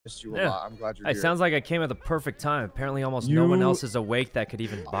missed you a lot. I'm glad you're Hey, here. sounds like I came at the perfect time. Apparently, almost no one else is awake that could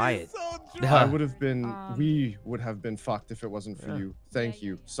even buy it. I would have been, we would have been fucked if it wasn't for you. Thank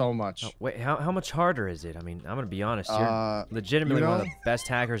you so much. Oh, wait, how much harder is it? I mean, I'm gonna be honest. You're legitimately one of the best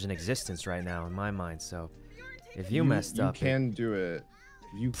hackers in existence right now, in my mind. So, if you messed up, you can do it.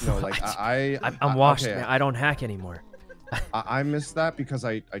 You know, like I'm washed, man. I don't hack anymore. I missed that because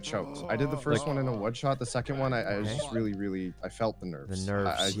I choked. I did the first one in a one shot. The second one, I was just really, I felt the nerves. The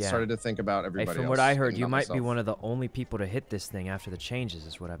nerves, I started to think about everybody else. From what I heard, you might be one of the only people to hit this thing after the changes,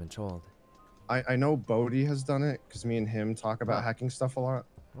 is what I've been told. I know Bodhi has done it because me and him talk about hacking stuff a lot.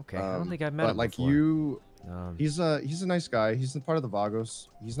 Okay, I don't think I've met him like before. you, he's a nice guy. He's part of the Vagos.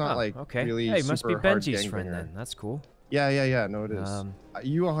 He's not like really Hey, must be super hard Benji's gangbanger. friend then. That's cool. Yeah. No, it is.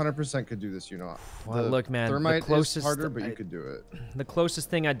 You 100% could do this, you know. Well, look, man, Thermite the closest is harder, but you could do it. The closest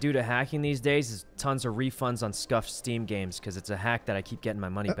thing I do to hacking these days is tons of refunds on scuffed Steam games because it's a hack that I keep getting my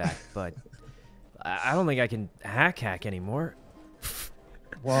money back. But I don't think I can hack anymore.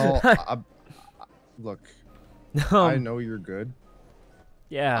 Well, look, I know you're good.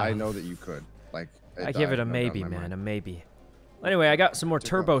 Yeah. I know that you could. Like, I give it a maybe, man, a maybe. Anyway, I got some more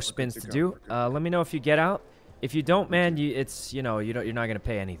turbo spins to do. Let me know if you get out. If you don't, man, you're not gonna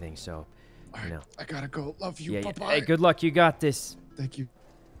pay anything. So, you know. I gotta go. Love you. Yeah, Bye-bye. hey, good luck. You got this. Thank you.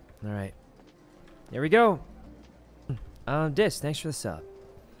 All right. Here we go. Dis, thanks for the sub.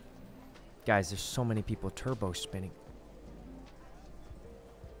 Guys, there's so many people turbo spinning.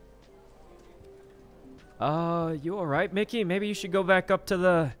 You all right, Mickey? Maybe you should go back up to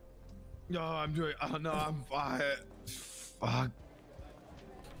the... No, I'm doing... Oh, no, I'm fine. Fuck.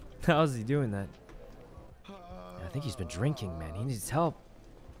 How's he doing that? I think he's been drinking, man. He needs help.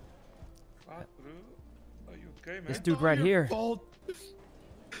 Are you okay, man? This dude right here. Fault.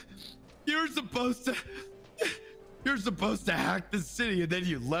 You're supposed to hack the city, and then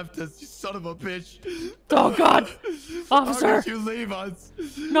you left us, you son of a bitch. Oh, God. Officer. How could you leave us?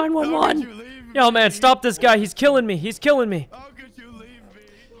 911. Yo, man, stop this guy. He's killing me. He's killing me. How could you leave me?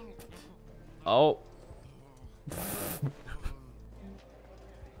 Oh.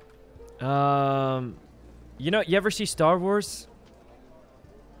 You know, you ever see Star Wars?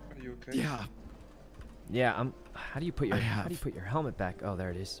 Are you okay? Yeah. Yeah, how do you put your helmet back? Oh,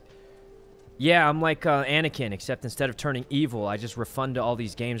 there it is. Yeah, I'm like Anakin, except instead of turning evil, I just refund all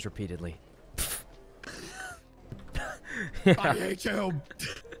these games repeatedly. Yeah. I hate you.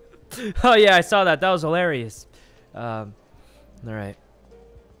 Oh yeah, I saw that. That was hilarious. All right.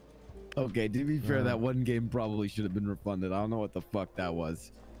 Okay, to be fair, that one game probably should have been refunded. I don't know what the fuck that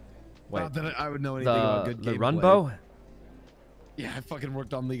was. Wait, not that I would know anything about good gameplay. The Runbow? Yeah, I fucking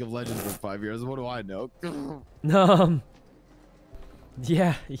worked on League of Legends for 5 years. What do I know?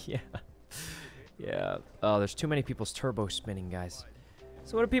 Yeah. Oh, there's too many people's turbo spinning, guys.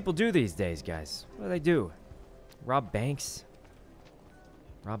 So what do people do these days, guys? What do they do? Rob banks?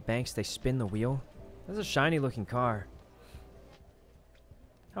 Rob banks, they spin the wheel? That's a shiny looking car.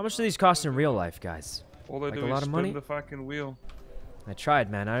 How much do these cost in real life, guys? All they like do a lot is of money? spin the fucking wheel. I tried,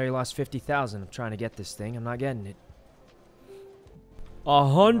 man. I already lost 50,000. I'm trying to get this thing. I'm not getting it.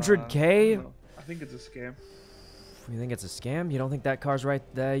 100K? No, I think it's a scam. You think it's a scam? You don't think that car's right?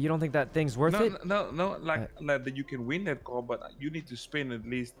 You don't think that thing's worth it? No. Like that you can win that car, but you need to spin at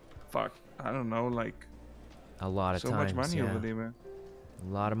least. Fuck, I don't know, like a lot of so times. much money yeah. over there, man.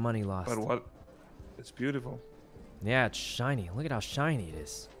 A lot of money lost. But what? It's beautiful. Yeah, it's shiny. Look at how shiny it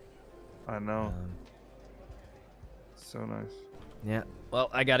is. I know. So nice. Yeah.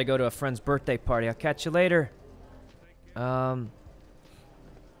 Well, I gotta go to a friend's birthday party. I'll catch you later.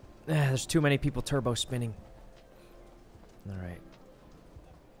 There's too many people turbo spinning. All right.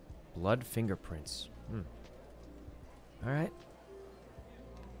 Blood fingerprints. All right.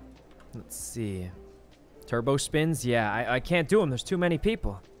 Let's see. Turbo spins? Yeah, I can't do them. There's too many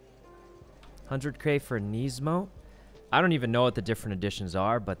people. 100K for Nismo? I don't even know what the different editions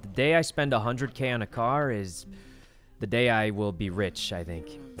are, but the day I spend 100K on a car is the day I will be rich, I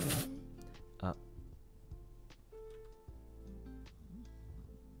think.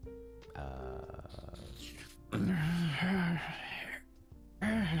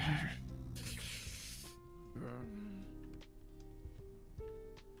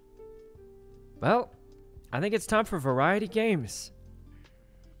 Well, I think it's time for variety games.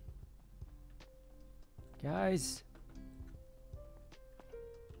 Guys.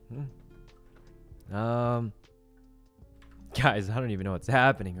 Guys, I don't even know what's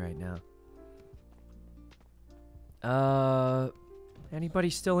happening right now. Anybody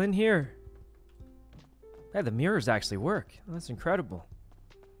still in here? Hey, the mirrors actually work. Oh, that's incredible.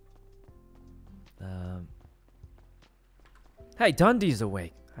 Hey, Dundee's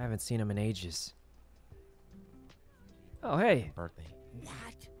awake. I haven't seen him in ages. Oh, hey. Birthday. What?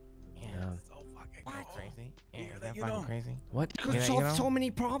 Yeah. So fucking Crazy. Yeah, is that you fucking know. crazy? What? Could Yeah, solve you know. so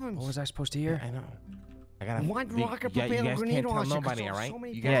many problems. What was I supposed to hear? I know. I got One rocket you propelled guys grenade can't tell launcher could nobody, solve all right? so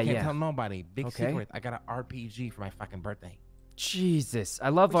many You guys Yeah, can't yeah. tell nobody. Big Okay. secret. I got an RPG for my fucking birthday. Jesus, I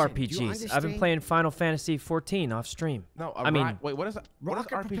love Listen, do you RPGs. I've been understand? playing Final Fantasy 14 off stream. No, I mean, wait, what does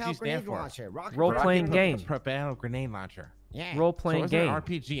Rocket RPG propelled stand grenade for? launcher. Rocket Role-playing propelled- game. Propelled grenade launcher. Yeah. Role-playing so is there game. an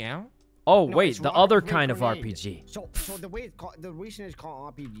RPG out? Oh, No, wait, it's the rocket other propelled kind of grenade. RPG. So the way it's called, the reason it's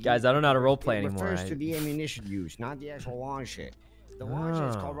called RPG. Guys, I don't know how to roleplay it anymore. refers to the ammunition used, not the actual launcher. The launcher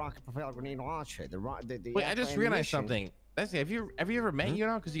is called Oh. rocket propelled grenade launcher. The Wait, I just realized ammunition- something. Let's see, have you ever met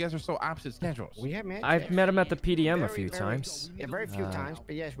Yuno? Because you guys are so opposite schedules. We have met. I've yes. met him at the PDM a Very, few very- times. Yeah, very few Uh, times,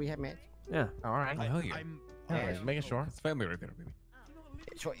 but yes, we have met. Yeah. All right. Hell yeah. Yeah, just making sure. It's family right there, baby.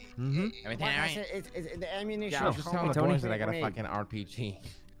 So, Mm-hmm. like I said, it's the ammunition. Yeah, I was is just called telling the Tony. boys that I got a grenade. fucking RPG.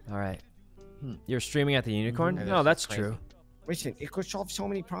 All right. You're streaming at the Unicorn? Mhm. No, Yeah, that's crazy. true. Listen, it could solve so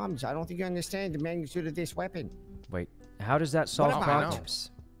many problems. I don't think you understand the magnitude of this weapon. Wait, how does that solve about-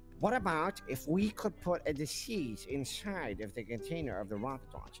 problems? What about if we could put a disease inside of the container of the rocket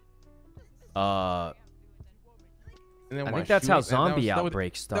launcher? And then I what, think that's shoot how it- that was- zombie that would-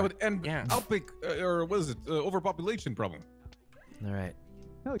 outbreaks That start. would end Yeah. outbreak, or what is it? Overpopulation problem. All right.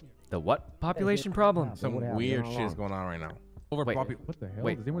 Hell The what population problem? Some What happened? weird How shit is long? going on right now. Overpopulation. What the hell?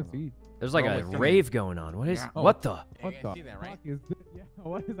 Wait. Does anyone see? There's like Oh, a it's gonna- rave going on. What is? Yeah. Oh. What the? Yeah, What you the guys see that, right? fuck is this? Yeah,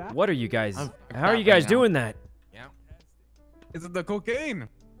 what is that? What are you guys? I'm How are you stopping guys now. doing that? Yeah. Is it the cocaine?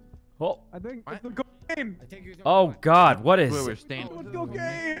 Oh, I think What? it's the cocaine. I think you're doing oh fine. God, what Wait, is? we're staying. It's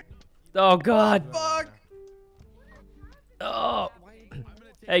cocaine. Oh God. Fuck! Oh.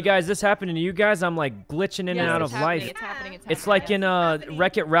 Hey guys, this happening to you guys? I'm like glitching in and Yes, out it's of happening, life. It's happening. It's It's happening. like in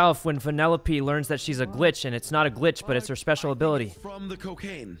Wreck-It Ralph when Vanellope learns that she's a glitch and it's not a glitch, but it's her special ability. From the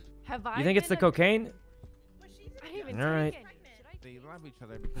cocaine. Have I You think it's the been cocaine? I didn't even All right. take it. They love each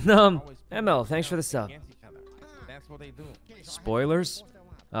other because they're Um, always ML, thanks for the sub. against each other. That's what they do. Spoilers?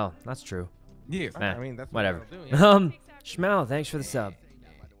 Oh, that's true. Yes. Eh, I mean, that's whatever. What they'll do, yeah. Schmal, thanks for the sub.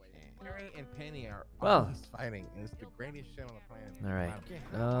 Harry and Penny are Well. always fighting, and it's the greatest shit on the planet. All right.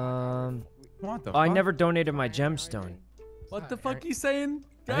 What the Oh, I fuck? never donated my gemstone. What the fuck you saying,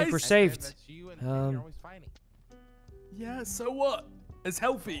 I think we're guys? saved. That's you and Penny are always fighting. Yeah, so what? It's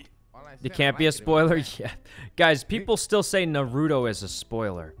healthy. All I It said, can't I be a like it. spoiler? Yeah. Guys, people still say Naruto is a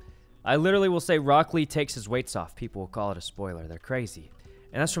spoiler. I literally will say Rock Lee takes his weights off. People will call it a spoiler. They're crazy.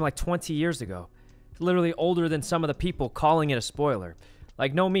 And that's from like 20 years ago. Literally older than some of the people calling it a spoiler.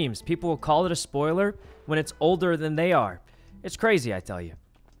 Like, no memes. People will call it a spoiler when it's older than they are. It's crazy, I tell you.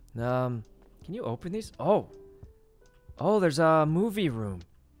 Can you open these? Oh. Oh, there's a movie room.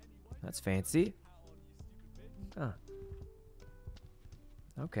 That's fancy. Huh.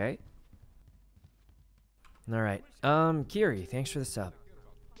 Okay. All right. Kiri, thanks for the sub.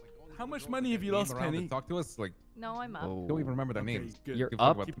 How much money have you lost, Around to Penny? Talk to us like No, I'm up. don't even remember their Okay, names. good. You're Give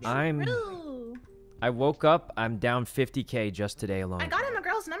a fuck up. about- I'm. Ooh. I woke up. I'm down 50K just today alone. I got him a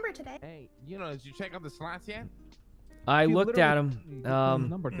girl's number today. Hey, you know, did you check out the slots yet? I He looked at literally- him. he got his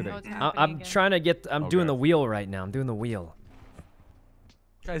number today. Oh, it's I- happening I'm again. trying to get. I'm doing Okay. the wheel right now. I'm doing the wheel.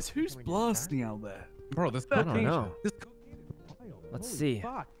 Guys, who's blasting out there? Bro, this I don't cocaine. know. This cocaine is wild. Let's Holy see.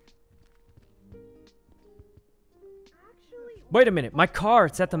 fuck. Wait a minute. My car.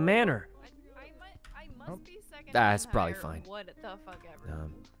 It's at the manor. I must be second. That's in probably higher. fine. What the fuck ever.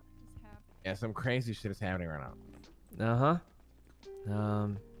 Yeah, some crazy shit is happening right now. Uh huh.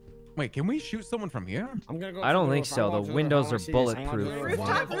 Wait, can we shoot someone from here? I'm gonna go I don't through think if I so. walk The through windows I are wanna see this. Hang on to bulletproof. the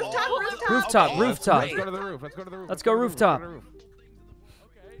Rooftop, rooftop, rooftop. Rooftop. Rooftop. Let's go to the roof. Let's go to the roof. Let's go rooftop. Let's go to the roof.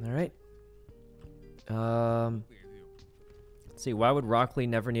 All right. Let's see. Why would Rockley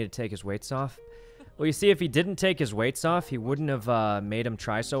never need to take his weights off? Well, you see, if he didn't take his weights off, he wouldn't have made him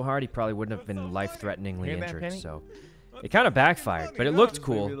try so hard. He probably wouldn't have been life-threateningly Hear that, injured. Penny? So it kind of backfired, but it looked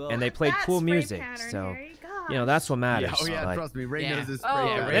cool, and they played That cool spray music. pattern, So Harry, you know that's what matters. Oh yeah, but- trust me. Ray Yeah. knows his Oh, spray.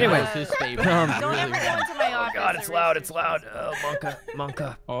 Yeah, Anyway. Ray knows his baby. Don't ever go into my office. God, it's or loud. risk It's your loud. safety.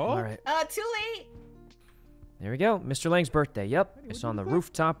 Monka. Oh? All right. Too late. There we go. Mr. Lang's birthday. Yep. It's on the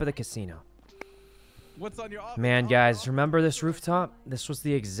rooftop of the casino. What's on your office? Man, guys, remember this rooftop? This was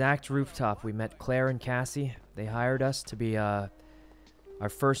the exact rooftop we met Claire and Cassie. They hired us to be our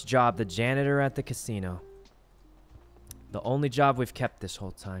first job, the janitor at the casino. The only job we've kept this whole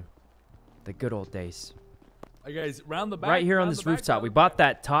time. The good old days. Hey guys, round the back. Right here on round this the back, rooftop. We round- bought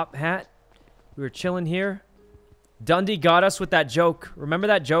that top hat. We were chilling here. Dundee got us with that joke. Remember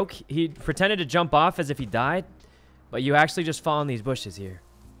that joke? He pretended to jump off as if he died, but you actually just fall in these bushes here.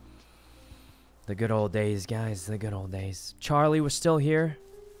 The good old days, guys. The good old days. Charlie was still here.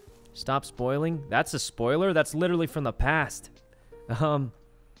 Stop spoiling. That's a spoiler. That's literally from the past.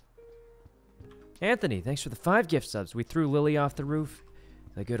 Anthony, thanks for the 5 gift subs. We threw Lily off the roof.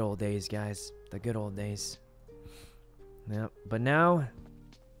 The good old days, guys. The good old days. Yeah, but now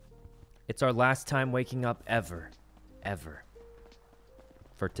it's our last time waking up ever. Ever.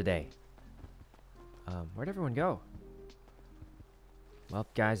 For today. Where'd everyone go? Well,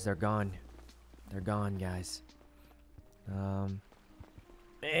 guys, they're gone. They're gone, guys. I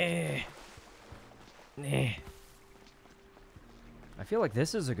feel like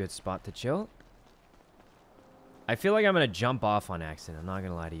this is a good spot to chill. I feel like I'm gonna jump off on accident. I'm not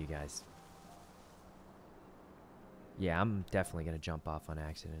gonna lie to you guys. Yeah, I'm definitely gonna jump off on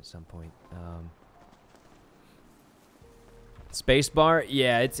accident at some point. Spacebar?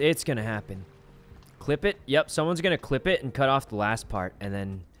 Yeah, it's gonna happen. Clip it? Yep, someone's gonna clip it and cut off the last part, and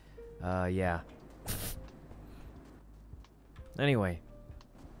then, yeah. Anyway.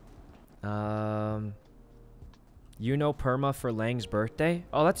 Yuno perma for Lang's birthday?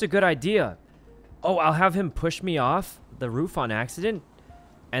 Oh, that's a good idea. Oh, I'll have him push me off the roof on accident,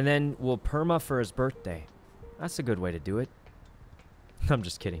 and then we'll perma for his birthday. That's a good way to do it. I'm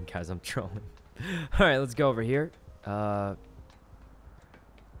just kidding, guys. I'm trolling. All right, let's go over here.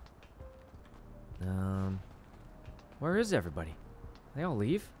 Where is everybody? They all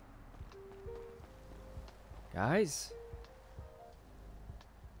leave? Guys?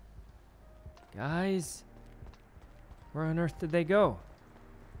 Guys? Where on earth did they go?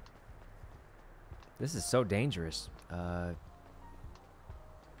 This is so dangerous.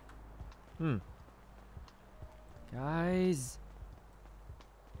 Guys?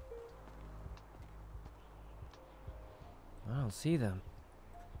 I don't see them.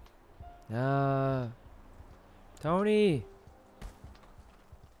 Tony!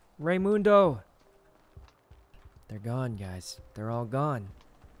 Raymundo! They're gone, guys. They're all gone.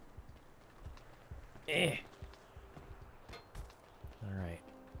 Alright.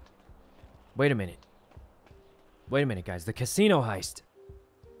 Wait a minute. Wait a minute, guys. The casino heist.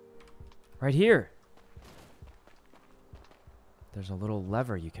 Right here. There's a little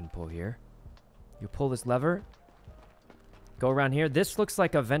lever you can pull here. You pull this lever. Go around here. This looks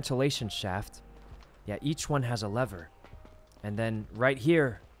like a ventilation shaft. Yeah, each one has a lever. And then right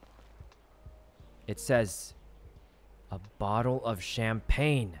here, it says a bottle of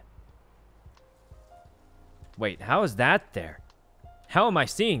champagne. Wait, how is that there? How am I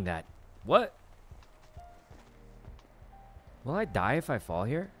seeing that? What? Will I die if I fall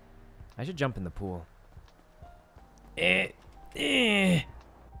here? I should jump in the pool. Okay,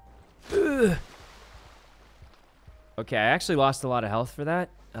 I actually lost a lot of health for that.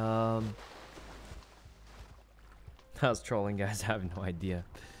 I was trolling, guys. I have no idea.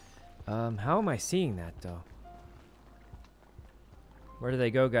 How am I seeing that, though? Where do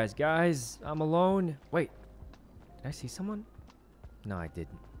they go, guys? Guys, I'm alone. Wait. Did I see someone? No, I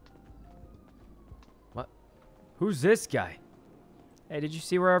didn't. What? Who's this guy? Hey, did you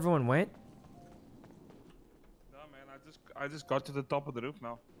see where everyone went? No, man. I just got to the top of the roof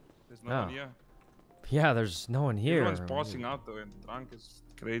now. There's no one here. Yeah, there's no one here. Everyone's passing out though, and drunk is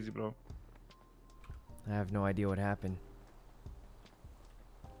crazy, bro. I have no idea what happened.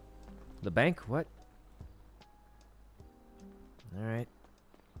 The bank? What? Alright.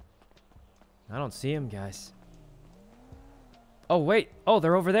 I don't see him, guys. Oh, wait. Oh,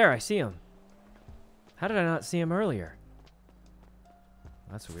 they're over there. I see him. How did I not see him earlier?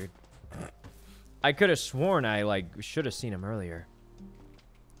 That's weird. I could have sworn I, like, should have seen him earlier.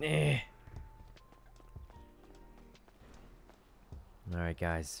 Alright,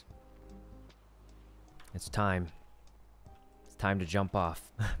 guys. It's time. It's time to jump off.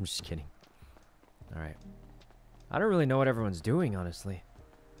 I'm just kidding. Alright. I don't really know what everyone's doing, honestly.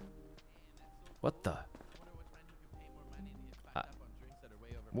 What the?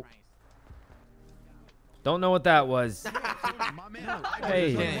 Don't know what that was.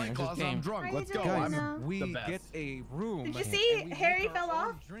 Hey. I'm drunk. Let's go. We get a room. Did you see Harry fell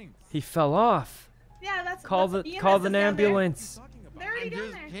off? He fell off. Yeah, that's call that's an ambulance. They're already down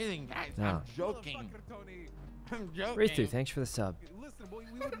just there. kidding, guys. No. I'm joking. I'm joking. Ritu, thanks for the sub. Listen, we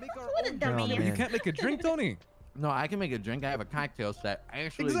would make our What a own dummy. drink. You can't make a drink, Tony. No, I can make a drink. I have a cocktail set. I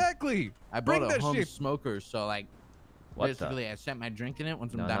actually, Exactly. I bought Bring a that home shit. smoker, so like, What basically, I set my drink in it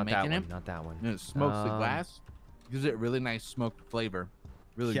once No, I'm done not that making one. it. Not that one. And it smokes the glass. Gives it really nice smoked flavor.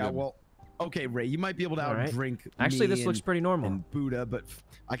 Really Yeah, good. well, okay, Ray, you might be able to All right. outdrink Actually, me this looks pretty normal. and Buddha, but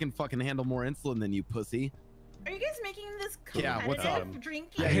I can fucking handle more insulin than you, pussy. Are you guys making this Yeah, what's up? competitive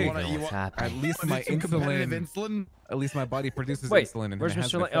drinking? Yeah, Hey, you want What's to happening? At least my some competitive insulin. insulin? At least my body produces Wait, insulin. And where's it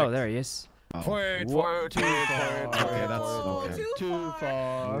has Mr. an Lang? Oh, effect. there he is. Okay, that's okay. Too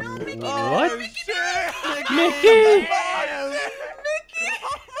far. No, Mickey. What? Mickey. Mickey!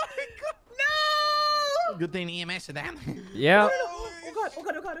 No. Good thing EMS is down. Yeah. Oh god. Oh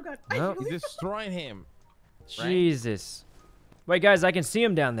god. Oh god. Oh god. No. You destroyed him. Jesus. Wait, guys, I can see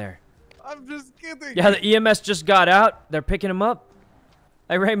him down there. I'm just kidding. Yeah, the EMS just got out. They're picking him up.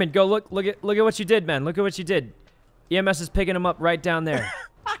 Hey, Raymond, go look at what you did, man. Look at what you did. EMS is picking him up right down there.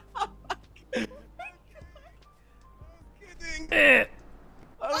 I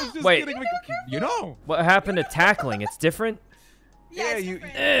was just Wait. kidding. You know. What happened to tackling? It's different? Yeah, you.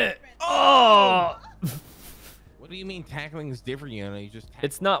 Oh! What do you mean tackling is different? You know, you just.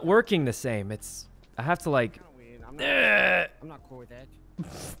 It's not working the same. I have to like. I'm not cool with that.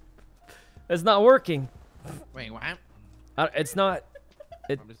 It's not working. Wait, what? It's not.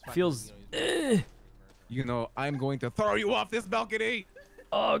 It feels. You know, I'm going to throw you off this balcony.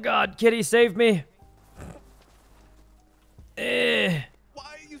 Oh God, Kitty, save me. Why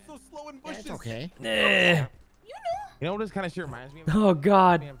are you so slow in bushes? That's okay. You know what this kind of shit reminds me of? Oh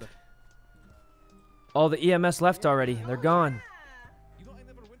God. All the EMS left already. They're gone. You know, I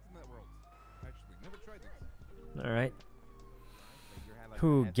never went in that world. Actually, never tried it. All right.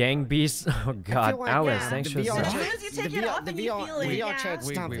 Who, gang beasts? Oh God, like, Alice, thanks the for the VR sub. As soon as you take it off, the and you feel it, VR chat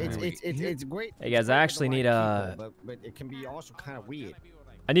Wait, stuff. wait, wait. It's great. Hey guys, I actually need a. But it can be also kind of weird.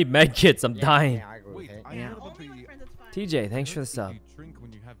 I need med kits. I'm dying. Yeah, I agree with Wait, that. I Yeah. heard about Only with the. friends, it's fine. TJ, thanks for the If sub. you drink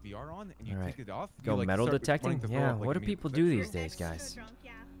when you have VR on and you All right. take it off. Go you, like, metal start detecting? wanting to throw Yeah, up, like, what do immediately. people do these Extra days, guys? drunk,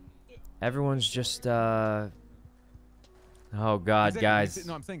 yeah. Everyone's just Oh God, Exactly, guys.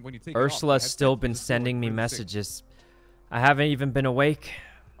 No, I'm saying when you take it off, Ursula's the still headset been just feel, like, sending me really sick. messages. I haven't even been awake.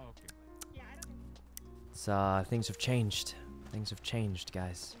 Oh, okay. Yeah, I don't. It's things have changed. Things have changed,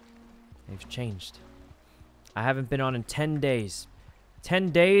 guys. They've changed. I haven't been on in 10 days.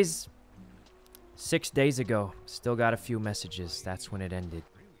 10 days. 6 days ago. Still got a few messages. That's when it ended.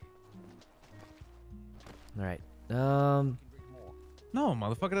 All right. No,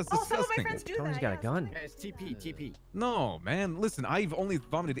 motherfucker, that's Oh, some of my disgusting. friends do Someone's that. got a yeah, gun. Yeah, it's TP. No, man. Listen, I've only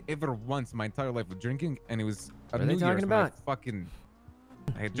vomited ever once my entire life with drinking, and it was What a are they New talking Year's when I about? fucking.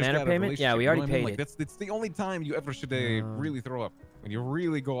 I had just Manor got out of a payment? Yeah, we relationship, you know already what I mean? paid Like, it. that's the only time you ever should really throw up, when you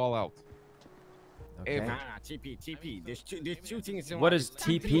really go all out. Okay. Ever. Nah, TP. There's two things. in What life. does It's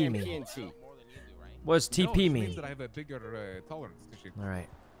TP and mean? PNC. What does No, it TP just means mean? that I have a bigger tolerance to shit. All right.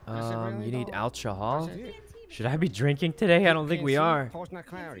 Is it really You need though? alcohol? Is it? Should I be drinking today? I don't think we PNC, are. Post-nut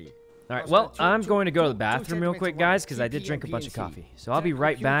clarity. All right. Also, Well, two- I'm two- going to go to the two bathroom real segments quick, of guys, life, because I did TP drink a and bunch of PNC. coffee. So I'll be Technical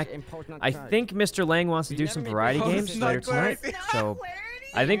right fuse back. and post-nut I clarity. think Mr. Lang wants to You do never some make variety post-nut games clarity. later tonight. So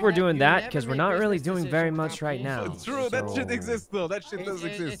I think we're doing that because we're not really doing very much right now. True, that shit So, exists though. That shit does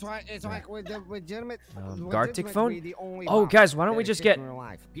exist. It's like with the legitimate. Gartic legitimately phone? the only Oh, box guys, why don't that we just exists get? in real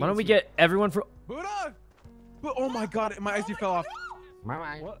life. Why don't we PNC. get everyone for? Buddha! Oh my god, my eyes fell off.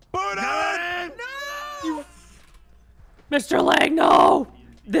 Bye-bye. Buddha! No! Mr. Lang, no!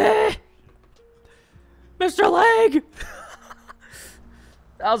 Mr. Lang!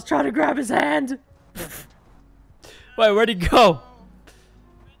 I was trying to grab his hand. Wait, where'd he go?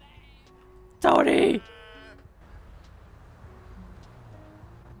 Tony!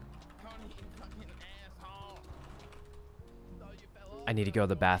 I need to go to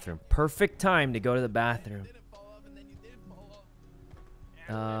the bathroom. Perfect time to go to the bathroom.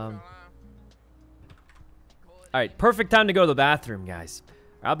 All right, perfect time to go to the bathroom, guys.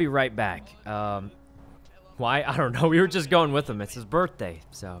 I'll be right back. Why? I don't know. We were just going with him. It's his birthday,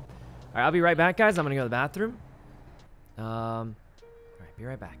 so. All right, I'll be right back, guys. I'm gonna go to the bathroom. All right, be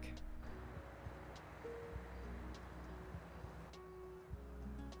right back.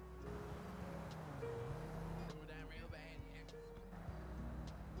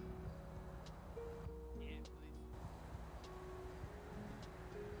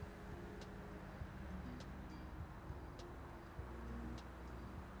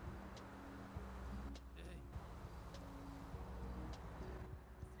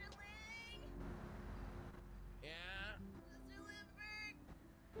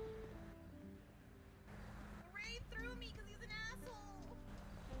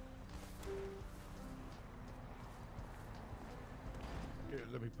 Here,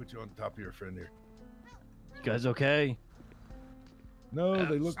 let me put you on top of your friend here. You guys okay? No,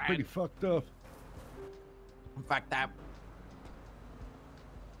 they look pretty fucked up. I'm fucked up.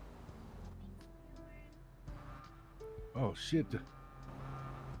 Oh shit.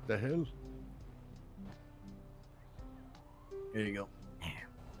 The hell? Here you go.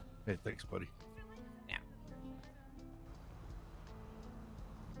 Hey, thanks, buddy. Yeah.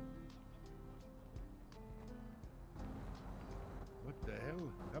 What The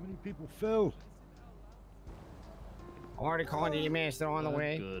hell? How many people fell? Already calling the EMS. They're on the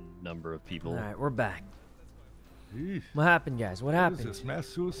way. Good number of people. All right, we're back. Jeez. What happened, guys? What What happened? is this, mass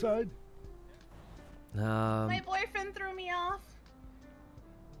suicide? My boyfriend threw me off.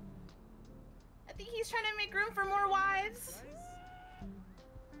 I think he's trying to make room for more wives.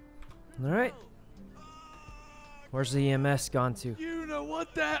 All right. Where's the EMS gone to? You know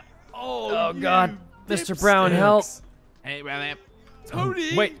what that? Oh God, Mr. Brown, help! Hey, brother.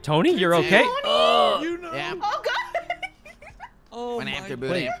 Tony. Wait, Tony, you're okay? Tony! You know. Yeah. Oh God! Oh Went after my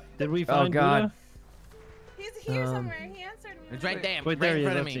Buddha. Did we Oh find God. Buddha? He's here somewhere. He answered me. It's right there. Wait, Right there in he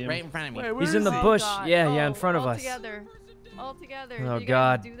front of left me. him. Right in front of me. Wait, where He's in is the he? bush. God. Yeah, in front of all us. Together. All together. Oh, you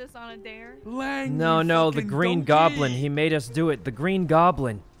God. guys do this on a dare? Lang, No, you no, the fucking Green donkey. Goblin. He made us do it. The Green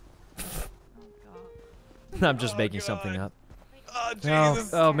Goblin. Oh God. I'm just making something up. Oh, Oh,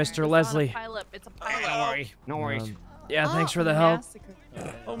 Jesus. oh, Mr. Leslie. It's not a pileup. It's a pileup. Don't worry. No worries. Yeah, thanks for the help. Massacre.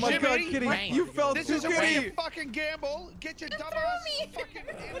 Oh my God, Kitty, Rain. you fell This too, is a way Kitty. to fucking gamble. Get your dumb ass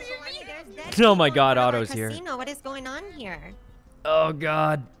fucking Oh my God, Otto's here. Casino. What is going on here? Oh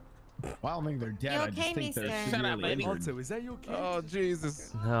God. Well, I don't think they're dead. You I just okay, think they're mister? Shut up, severely baby. injured. Otto, is that your kid? Oh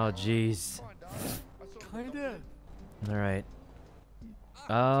Jesus. Oh jeez. Kinda. All right.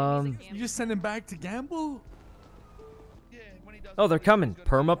 You just send him back to gamble? Oh, they're coming.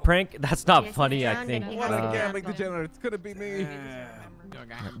 Perma prank? That's not Yes, funny, I he's think. down What there. a Uh, gambling degenerate. It's gonna be me.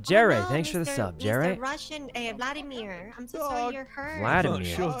 Jerry, Oh, no, thanks for the Mr. sub. Mr. Jerry? Russian, Vladimir. I'm so Dog. sorry you're hurt. Vladimir.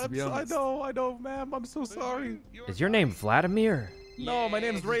 Sure, to be I honest. know, ma'am. I'm so sorry. Is your name Vladimir? No, my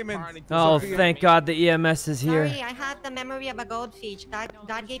name's Raymond. Oh, Sophia. thank God the EMS is here. Sorry, I have the memory of a goldfish.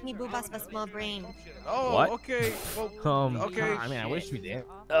 God gave me boobas of a small brain. Oh, What? okay. Well, okay. I mean, I wish we did.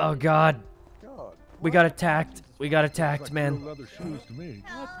 Oh God. We got attacked. We got attacked, man. Leather shoes to me.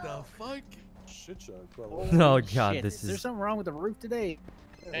 What the fuck? Oh God, this Is there is. something wrong with the roof today?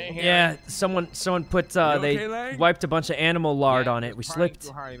 Yeah, someone put You they okay, Lang? wiped a bunch of animal lard on it. We Partying slipped.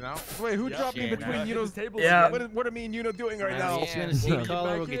 too hard, you know? Wait, who dropped me Yeah, between man. Yuno's tables Yeah. again. What are me and Yuno doing right Yeah. now? Yeah. Seat Get collar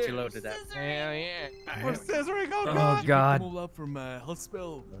back will get you here. loaded up. Hell yeah. We're scissoring. Oh Oh God. God. Come all up from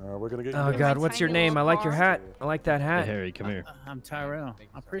hospital. We're gonna get Oh God, what's your name? I like your hat. I like that Hey, hat. Harry, come here. I'm Tyrell.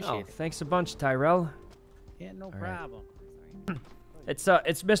 I appreciate Oh, it. thanks a bunch, Tyrell. Yeah, no right. problem. It's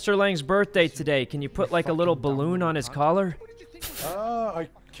Mr. Lang's birthday today. Can you put like a little balloon on his collar? I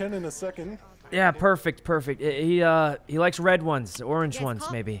can in a second. Yeah, perfect, perfect. He likes red ones, orange Yes, ones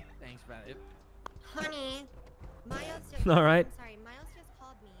call- maybe. Thanks, brother. Honey, Miles just. All right. I'm sorry, Miles just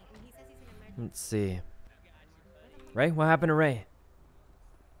called me and he says he's in emergency. Let's see. Ray, what happened to Ray?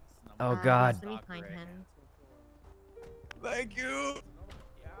 Oh God. Let me find him. Thank you.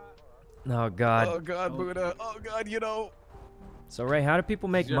 Oh God. Oh God, Buddha. Oh God, So Ray, how do people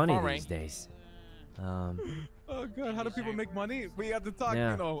make your money phone, Ray? these days? Oh God, how do people make money? We have to talk,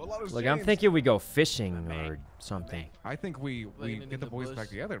 Yeah. a lot of Look, I'm shame. thinking we go fishing or something. I think we Laying get in the the boys bush. back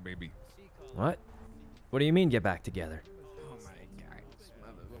together, baby. What? What do you mean get back together? Oh my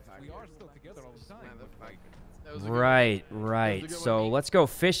God. We are still together all the time. That was a good Right, one. right. That was a good So one. let's go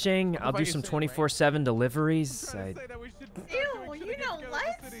fishing. I'll if I do can some say it, right? 24/7 deliveries. Ew, you know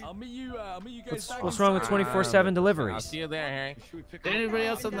what? I'll meet you guys back What's in wrong with town. 24/7 I'll deliveries? see you there, Harry. Did anybody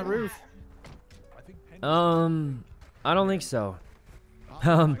else on the roof? I don't think so.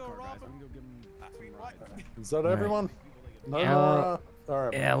 Is that everyone? No, Yeah. all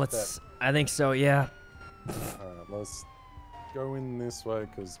right. Yeah, let's. I think so. Yeah. All right, let's go in this way,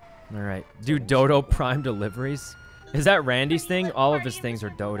 cause All right. Do Dodo Prime deliveries? Is that Randy's thing? All of his things are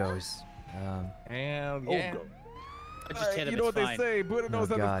Dodos. Hell yeah. I just hit him. You know It's what fine. they say? Buddha knows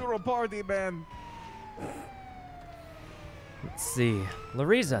how God. to throw a party, man. Let's see.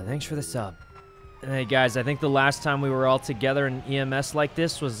 Larisa, thanks for the sub. Hey guys, I think the last time we were all together in EMS like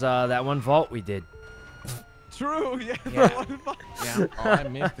this was that one vault we did. True. Yeah. Yeah. Yeah. Oh, I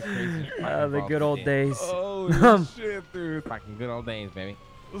missed the crazy. The good old days. Oh shit, dude. Fucking good old days, baby.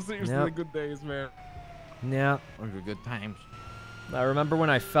 Seriously, Yep. the good days, man. Yeah. Those were good times. I remember when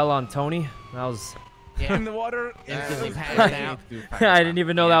I fell on Tony. That was. Yeah. In the water. Instantly passed out. I didn't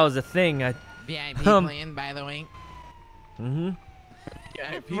even know that was a thing. VIP Um, plan, by the way. Mm-hmm.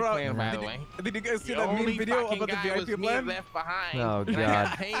 VIP Bro, plan, by the way. Did you guys see The that only meme video fucking about the guy was VIP me plan? left behind. Oh, And I God.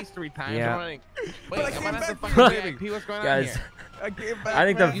 got tased 3 times Yeah. running. But Wait, I I'm came gonna back have to from fucking the VIP. What's going on Guys, here? I came back. I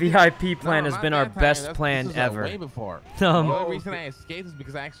think the man. VIP plan has not been our that time. best This plan was, ever. Way before. Um, The only reason I escaped is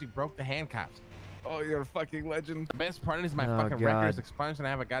because I actually broke the handcuffs. Oh, you're a fucking legend. The best part is my Oh, fucking God. record's expunged and I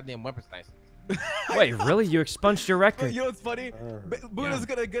have a goddamn weapons license. Wait, really? You expunged your But record? you know what's funny? Buddha's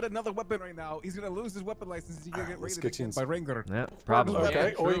gonna get another weapon right now. He's gonna lose his weapon license. He's gonna get let's raided get you again by Wrangler. Yeah, probably. Okay,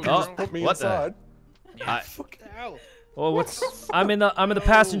 Yeah, or you true. can just put me what the- inside. Yeah. I- Fuck hell. Oh, what's? I'm in the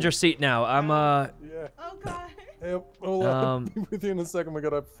passenger seat now. I'm Yeah. Oh god. Hey, hold on. Be with you in a second. We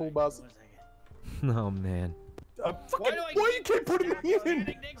got a full bus. Oh man. Why you keep putting me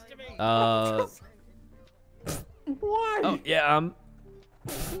in? Why? Oh yeah.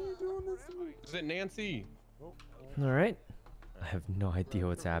 Is it Nancy? All right. I have no idea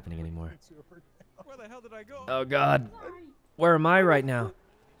what's happening anymore. Where the hell did I go? Oh god. Where am I right now?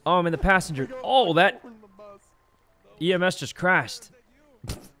 Oh, I'm in the passenger. Oh, that EMS just crashed.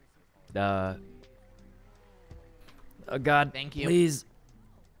 Oh god. Thank you. Please.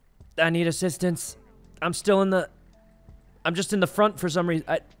 I need assistance. I'm still in the. I'm just in the front for some reason.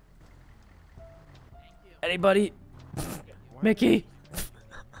 Anybody? Mickey?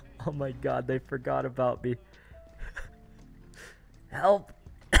 Oh my god, they forgot about me. Help.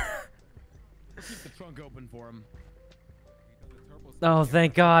 Keep the trunk open for him. Oh,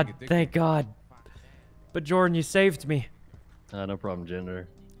 thank God. Thank God. But Jordan, you saved me. No problem, Gender.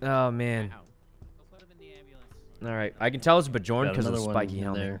 Oh, man. All right. I can tell it's Bajorn because of the spiky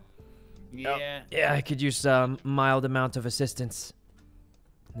helmet. There. Yeah. Yeah, I could use a mild amount of assistance.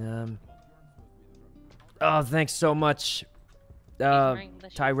 Oh, thanks so much.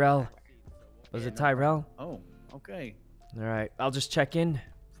 Tyrell. Was it Tyrell? Oh, okay. All right. I'll just check in.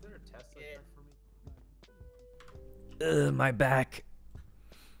 My back.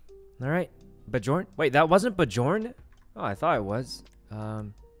 All right. Bajorn? Wait, that wasn't Bajorn? Oh, I thought it was.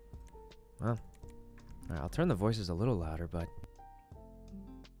 Well. All right, I'll turn the voices a little louder, but...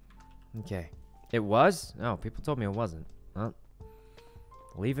 Okay. It was? Oh, people told me it wasn't. Well,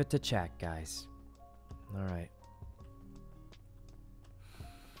 leave it to chat, guys. All right.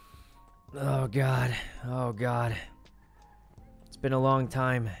 Oh, God. Oh, God. It's been a long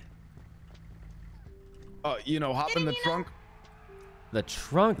time. You know, hop in the trunk. The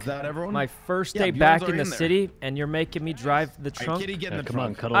trunk? Is that everyone? My first Yeah, day Bjorn's back in already the in there. city, and you're making me drive the Hey, trunk? Kitty, get in the Come on,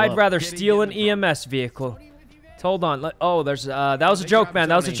 trunk. cuddle I'd up. rather Kitty, steal get an in the EMS vehicle. Hold on. Oh, there's that was a They joke, got man.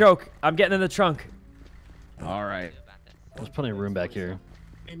 That was a Tony. joke. I'm getting in the trunk. All right. There's plenty of room back here.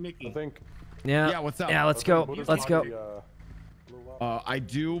 Hey, Mickey. I think. Yeah. Yeah, what's up? Yeah, let's go. Buddha's Let's go. body, I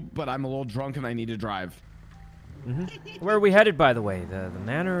do, but I'm a little drunk and I need to drive. Where are we headed, by the way? The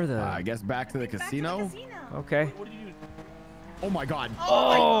manor or the... I guess back to the casino. Okay. Oh my God.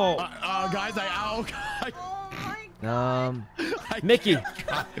 Oh! Guys, Oh my Mickey.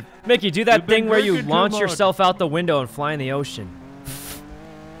 Mickey, do that thing where you drinking too launch much. yourself out the window and fly in the ocean.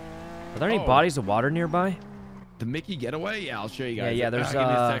 Are there any Oh. bodies of water nearby? The Mickey getaway? Yeah, I'll show you guys. Yeah, there's, Give me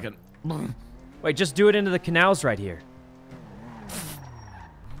a second. Wait, just do it into the canals right here.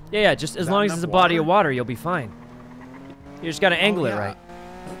 Yeah, just as that long as enough it's a body of water? water, you'll be fine. You just gotta angle it yeah. right.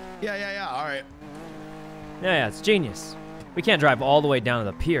 Yeah. All right. Yeah, it's genius. We can't drive all the way down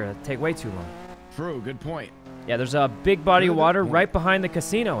to the pier. That'd take way too long. True. Good point. Yeah, there's a big body of Good water point. right behind the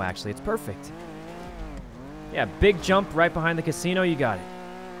casino, actually. It's perfect. Yeah, big jump right behind the casino. You got it.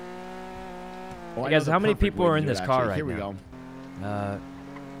 Oh, I Hey, guys, know the how many perfect people way are to in do this it, car actually. right Here we now? go.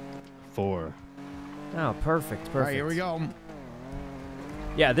 4. Oh, perfect. All right, here we go.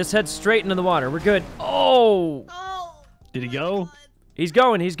 Yeah, this heads straight into the water. We're good. Oh! Did he go? He's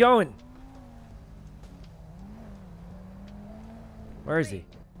going. He's going. Where is he?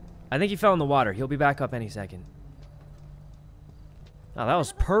 I think he fell in the water. He'll be back up any second. Oh, that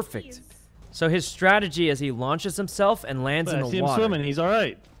was perfect. So his strategy is he launches himself and lands I in see the him water. swimming. He's all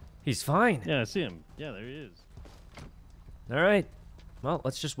right. He's fine. Yeah, I see him. Yeah, there he is. All right. Well,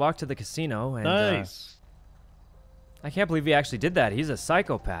 let's just walk to the casino. And, Nice. I can't believe he actually did that. He's a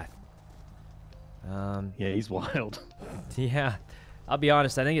psychopath. Yeah, he's wild. Yeah. I'll be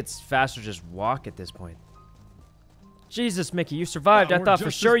honest. I think it's faster to just walk at this point. Jesus, Mickey, you survived. Yeah, I we're thought for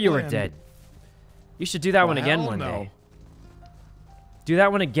just sure as you were planned. dead. You should do that one again hell one no. day. Do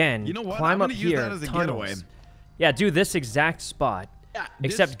that one again. You know what? Climb I'm up gonna use here. that as a tunnels. getaway. Yeah, do this exact spot. Yeah,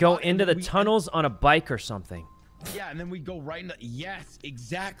 Except this go spot, into and the then tunnels on a bike or something. Yeah, and then we go right into. Yes,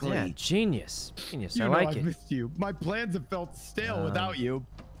 exactly. Yeah, genius. Genius. You I know like I it. missed you. My plans have felt stale without you.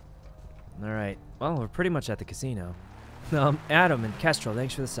 All right. Well, we're pretty much at the casino. Adam and Kestrel,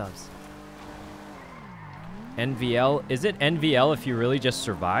 thanks for the subs. NVL. Is it NVL if you really just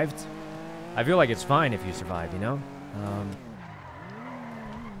survived? I feel like it's fine if you survive, you know?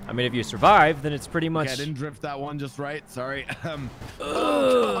 I mean, if you survive, then it's pretty much... Okay, I didn't drift that one just right. Sorry.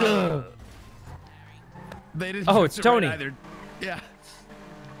 They didn't Oh, drift it's it right Tony. either. Yeah.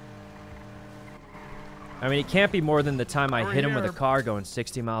 I mean, it can't be more than the time I Over hit him with a here. car going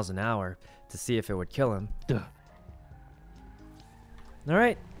 60 miles an hour to see if it would kill him. All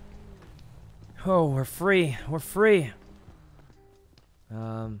right. Oh, we're free. We're free. Is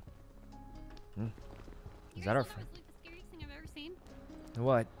that our friend?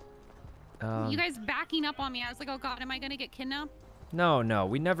 What? You guys backing up on me. I was like, oh god, am I gonna get kidnapped? No, no,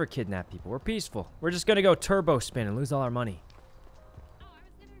 we never kidnap people. We're peaceful. We're just gonna go turbo spin and lose all our money.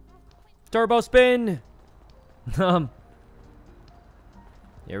 Turbo spin! Here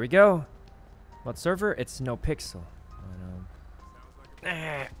we go. What server? It's no pixel.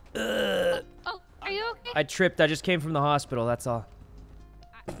 Oh, are you okay? I tripped. I just came from the hospital. That's all.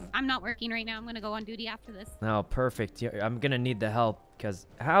 I'm not working right now. I'm gonna go on duty after this. Oh, perfect. Yeah, I'm gonna need the help. Cause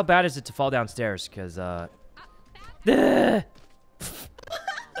how bad is it to fall downstairs? Cause No,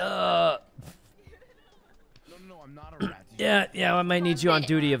 I'm not a rat. yeah, I might need you on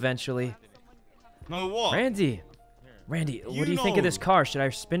duty eventually. No what? Randy, what do you think of this car? Should I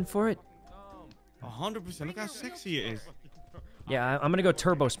spin for it? 100%. Look how sexy it is. Yeah, I'm gonna go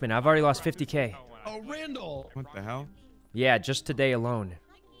turbo spin. I've already lost 50K. Oh, Randall! What the hell? Yeah, just today alone.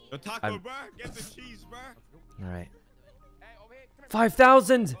 The taco, bro. Get the cheese, bro. All right.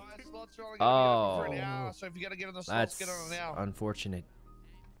 5,000. Oh, So if you gotta get on the slots, that's get on it now. unfortunate.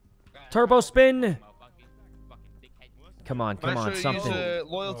 Turbo spin. Come on, Make sure you something. use a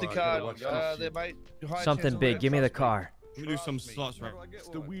loyalty card. There, mate. High Something chance big. of Give me the trust car. We do some slots, right? It's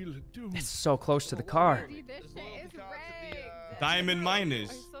the wheel of doom. It's so close to the car. Diamond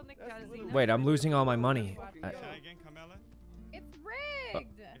miners. Wait, I'm losing all my money. It's rigged.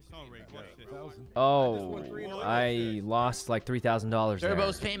 Oh, I lost like $3,000 there.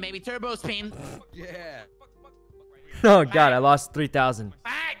 Turbo spin, baby. Turbo spin. Yeah. Oh God, I lost 3,000.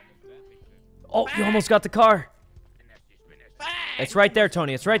 Oh, you almost got the car. It's right there,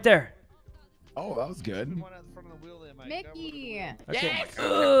 Tony. It's right there. Oh, that was good. Mickey. Okay.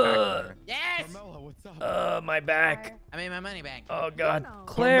 Yes. My back. I made my money back. Oh God,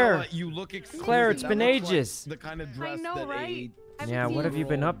 Claire. Carmella, you look exquisite. Claire, it's That been looks like ages. the kind of dress know, that right? Yeah, what have you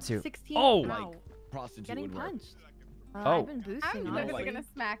been up to? 16. Oh, like prostitute Getting would wear. punched. Oh. I've been boosting. I'm honestly. gonna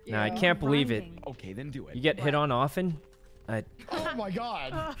smack you. Nah, I can't believe it. Okay, then do it. You get hit on often? Oh my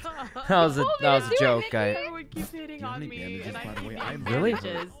God. That was a joke. Everyone keeps hitting on me, damages, and I by the keep way. getting Really?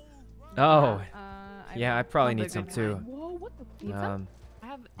 damages. Oh. I Yeah, I probably need some too. Whoa, what the pizza? I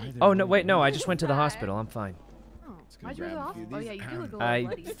have. Oh no, wait, no, I just went to the hospital. I'm fine. Oh, why'd you go to the hospital? Oh yeah, you do look a little I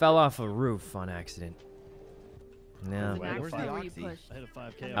bloody. fell off a roof on accident. No. Where's the oxy? I had a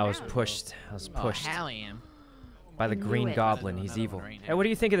 5K. I was pushed. I was pushed Oh, hell yeah. by the I knew Green it. Goblin. He's evil. Hey, what do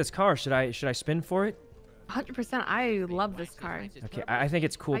you think of this car? Should I spin for it? 100%. I love this car. Okay, I think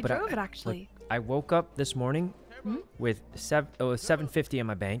it's cool, I but drove it actually. look, I woke up this morning with 750 in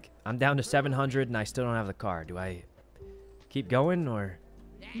my bank. I'm down to 700, and I still don't have the car. Do I keep going or?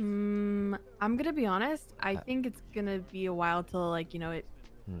 I'm gonna be honest. I think it's gonna be a while till like it.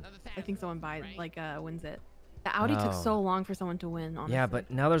 I think someone wins it. The Audi took Oh. so long for someone to win. Honestly. Yeah, but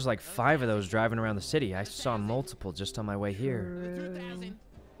now there's like 5 of those driving around the city. I saw multiple just on my way here. True.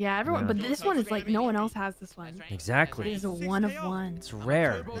 Yeah, everyone. Yeah. But this one is like no one else has this one. Exactly. It is a one of one. It's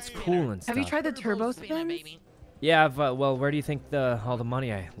rare. It's cool and stuff. Have you tried the turbo spins? Yeah, well, where do you think all the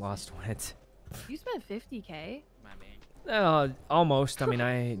money I lost went? You spent 50K. Almost. I mean,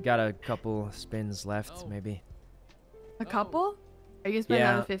 I got a couple spins left, maybe. A couple? Are you gonna spend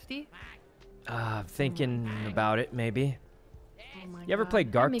Yeah. another 50? Thinking about it, maybe. Oh my You ever God. play Hi,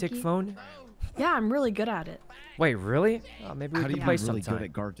 Gartic Mickey. Phone? Yeah, I'm really good at it. Wait, really? Maybe we How do can you play be really sometime. good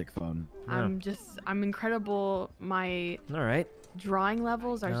at Gartic Phone? Yeah. I'm incredible. My All right. drawing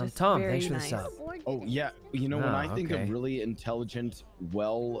levels are just Tom, very thanks for the nice. sub. Oh yeah, you know when Oh, I think okay. of really intelligent,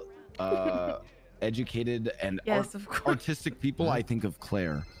 well educated and Yes, of course. artistic people, I think of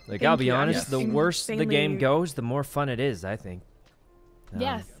Claire. Like, I'll Thank be you. I'm honest, just the worse the game insanely- goes, the more fun it is, I think.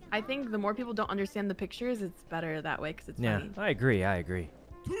 Yes, I think the more people don't understand the pictures, it's better that way because it's Yeah, funny. I agree.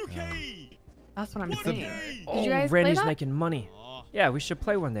 That's what I'm saying. Oh, Did you guys play Randy's that? making money. Yeah, we should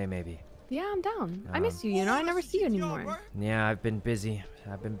play one day, maybe. Yeah, I'm down. I miss you. I never see you anymore. Yeah, I've been busy.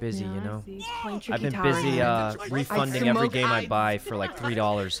 Yeah, you know. I see. Playing I've Tricky been Tower busy again. refunding I'd every smoke- game I I'd- buy for like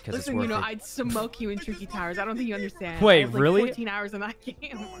 $3 because it's Listen, worth it. I'd smoke you in Tricky Towers. I don't think you understand. Wait, I was, like, really? 14 hours in that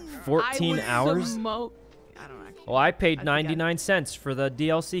game. 14 I would hours? Smoke. I don't actually. Well, I paid 99 cents for the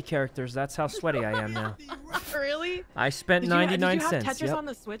DLC characters. That's how sweaty I am now. Really? I spent Did 99 you have cents. Tetris Yep. on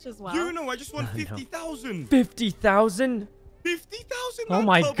the Switch as well? You know, I just won I know. 50,000. 50,000? 50,000. Oh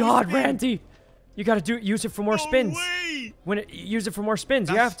my God, Randy! You gotta use it for more spins. Way. Use it for more spins.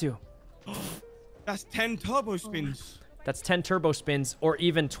 You have to. That's 10 turbo spins. That's 10 turbo spins, or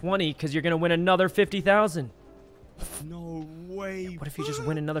even 20, because you're gonna win another 50,000. No way. What if you just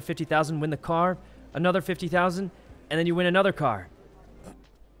win another 50,000, win the car, another 50,000, and then you win another car?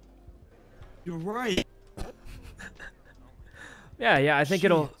 You're right. Yeah, I think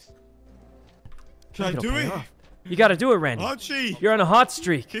it'll. Should I do it? You gotta do it, Randy. Archie. You're on a hot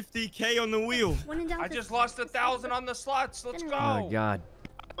streak. 50K on the wheel. I just lost 1,000 on the slots. Let's go. Oh God.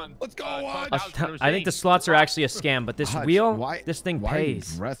 Let's go, I think the slots are actually a scam, but this Hutch, wheel, this thing why are you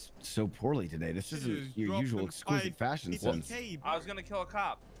pays. dressed so poorly today? This isn't your usual exquisite fashion sense. I was gonna kill a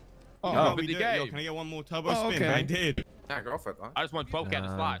cop. Oh, Oh. 50K. Yo, can I get one more turbo Oh, spin? okay. I did. Yeah, go for it, man. I just want 12K on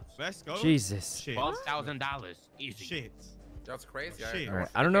the slots. Let's go. Jesus. Shit. $12,000. Easy. Shit. That's crazy. Shit. All right.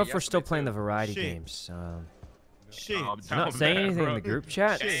 I don't know if we're still yesterday, playing the too. variety Shit. games. Shit. I'm not saying anything in the group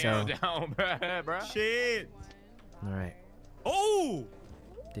chat, so. Down, bro. Shit. All right. Oh!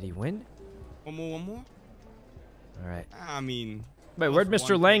 Did he win? One more? All right. I mean... Wait, where'd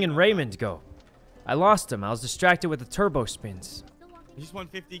Mr. Lang and Raymond go? I lost him. I was distracted with the turbo spins. You just won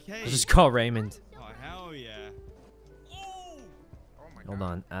 50K. I'll just call Raymond. Oh, hell yeah. Hold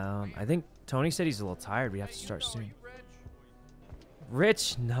on. I think Tony said he's a little tired. We have to start soon.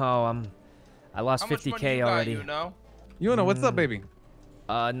 Rich? No, I lost 50K already. Yuno, what's up, baby?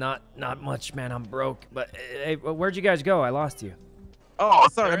 Not much, man. I'm broke. But hey, where'd you guys go? I lost you. Oh,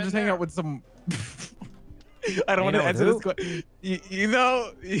 sorry. I'm just hanging out with some. I don't want to answer this question. You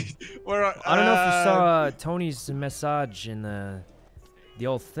know, I don't know if you saw Tony's message in the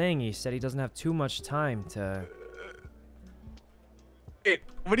old thing. He said he doesn't have too much time to. Wait,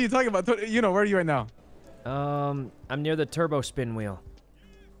 what are you talking about? You know, where are you right now? I'm near the turbo spin wheel.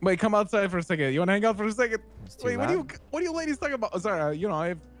 Wait, come outside for a second. You want to hang out for a second? Wait, loud. what are you ladies talking about? Oh, sorry, you know, I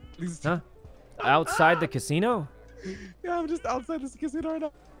have. Huh? Outside the casino? Yeah, I'm just outside this casino right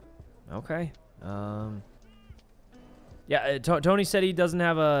now. Okay. Yeah, Tony said he doesn't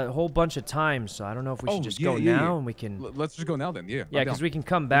have a whole bunch of time, so I don't know if we should just go now and we can. Let's just go now then. Yeah. Yeah, because we can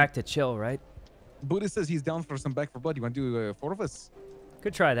come back to chill, right? Buddha says he's down for some Back for Blood. You want to do 4 of us?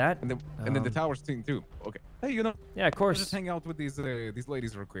 Could try that. And then the towers thing too. Okay. Hey, you know. Yeah, of course. Let's just hang out with these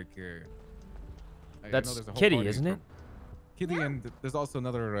ladies real quick. That's Kitty, isn't it? Kitty, and there's also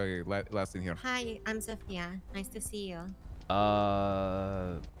another last in here. Hi, I'm Sophia. Nice to see you.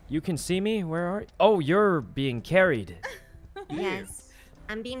 You can see me? Where are you? Oh, you're being carried. Yes.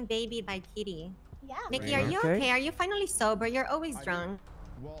 I'm being babied by Kitty. Yeah. Mickey, are you okay? Are you finally sober? You're always drunk.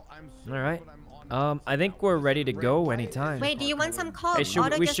 Well, I'm All right. I think we're ready to go anytime. Wait, do you want some coke?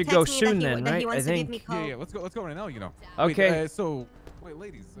 Hey, we should go soon then, right? I think. Yeah, let's go right now. You know. Okay. Wait,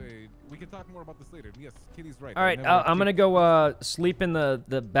 ladies, we can talk more about this later. Yes, Kitty's right. All right, I'm gonna go sleep in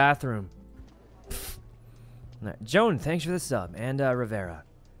the bathroom. All right, Joan, thanks for the sub, and Rivera.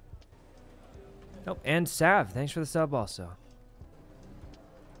 Oh, and Sav, thanks for the sub also.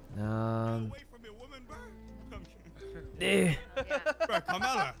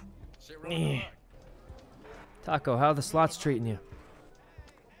 Taco, how are the slots treating you?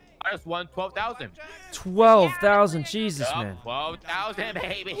 I just won 12,000. 12,000, Jesus, man. 12,000,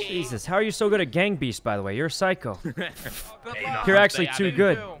 baby. Jesus, how are you so good at Gang Beast, by the way? You're a psycho. Hey, You're actually too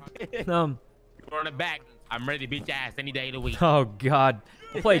good. You're on the back. I'm ready to beat your ass any day of the week. Oh, God.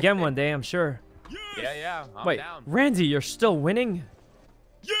 We'll play again one day, I'm sure. Yeah, I'm Wait, down. Randy, you're still winning?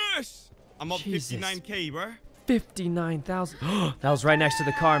 Yes! I'm up Jesus. 59K, bro. 59,000. That was right next to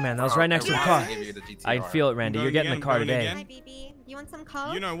the car, man. That was right next to the car. I feel it, Randy. You're getting the car today. Hi, baby. You want some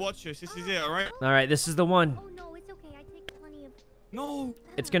coke? You know, watch this. This is it, all right? All right, this is the one. Oh no, it's okay. I take plenty of. No.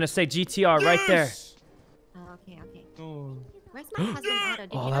 It's going to say GTR right there. Oh, okay. Oh. Where's my husband Otto? Did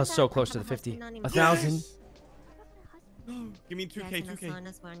Oh, you that know was so I close have to a the 50. husband named 1,000. No. Give me 2K, Yes, and a 2K. son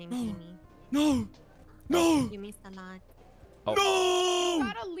as well named Jamie. No. No. You missed a lot. Oh. No.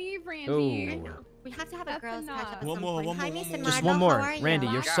 You gotta leave, Randy. Ooh. I know. We have to have a girls' catch up at One some more, point. one Hi, more, Mr. one Just Marlo, one more. how are you? Randy,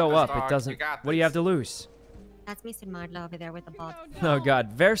 you're You got so this, up. dog. It doesn't. You got What do you have this. to lose? That's Mr. Marlo over there with the ball. Oh,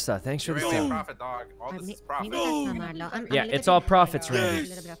 God. Versa, thanks for You're the really a sub. profit, dog. All this is profit. Maybe that's not Marlo. I'm Yeah, a little it's all bit profits, hard. Randy. A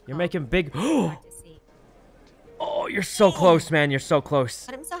little bit of You're coke. making big. Hard to see. Oh, you're so close, man. You're so close.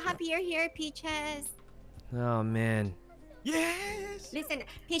 But I'm so happy you're here, Peaches. Oh, man. Yes. Listen,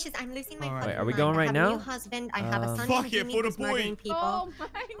 Peaches, I'm losing my All right. fucking Wait, are we mind. going right I have now? a new husband. I have a son Fuck named it, Jimmy for the who's murdering boy. people. Oh my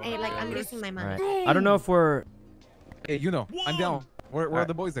Hey, like, I'm losing my mind. Right. I don't know if we're. Hey, you know, I'm down. Where are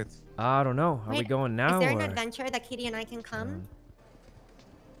the boys at? I don't know. Are we Wait, going now? Is there an or? adventure that Kitty and I can come?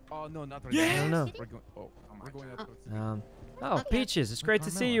 Oh no, not right Yes. now. I don't know. We're going. We're going out towards Oh, Peaches, it's great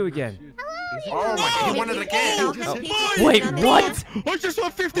to see you again. Oh my God, he won it again. No, Peaches, Wait, nothing. what? I just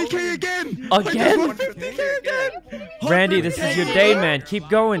won 50K again. Again? 50K again. Randy, this is your day, man. Keep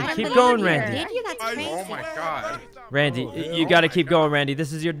going. I don't Keep believe going, you. Randy. Did you? That's crazy. Oh my God. Randy, you gotta keep going, Randy.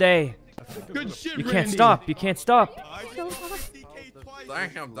 This is your day. Good shit, You can't stop. You can't stop. I just won 50K twice.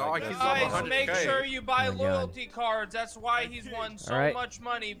 Damn, dog. He's Guys, on make 100K. sure you buy Oh my God. loyalty cards. That's why he's won so Alright. much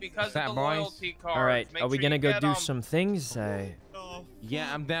money because of That, the boys? loyalty cards. All right, Make are we sure gonna you go get do 'em. some things?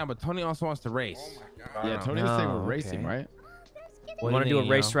 Yeah, I'm down, but Tony also wants to race. Yeah, Tony was saying we're Oh, racing, okay. right? You want to do a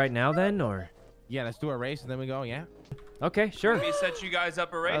race right now then, or? Yeah, let's do a race and then we go. Yeah. Okay, sure. Let me set you guys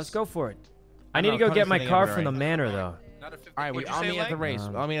up a race. Let's go for it. I No, need to go Tony's get my setting car up a from the race. manor, though. All right, What'd you I'll say, meet at the Lang? race.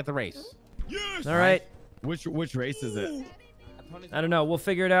 I'll meet at the race. All right. Which race is it? I don't know. We'll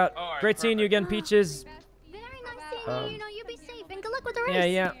figure it out. All right, Great seeing you again, Peaches. Very nice seeing you. You know, you be safe and good luck with the race. Yeah,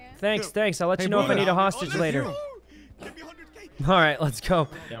 yeah. Thanks. I'll let Hey, you know if I Buddha. need a hostage later. All right, let's go.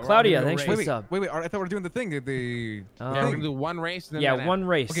 Claudia, thanks for the sub. Wait. I thought we were doing the thing. Yeah, we're gonna do one race. And then Yeah, that. one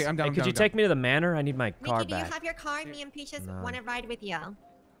race. Okay, I'm down, Hey, I'm could down, you I'm down. take me to the manor? I need my car Miki, do you back. have your car? Me and Peaches No. want to ride with you. I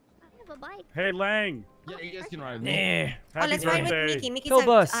have a bike. Hey, Lang. Yeah, you guys can ride. Nah. Oh, let's ride with birthday. Miki. Miki's Go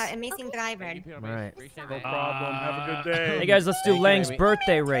bus. an amazing driver. All right. No problem. Have a good day. Hey guys, let's do Thank you, Lang's baby.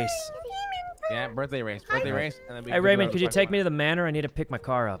 birthday race. Yeah, birthday race. Birthday race. And then we Hey can Raymond, do could you a- take me to the manor? I need to pick my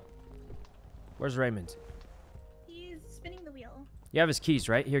car up. Where's Raymond? He's spinning the wheel. You have his keys,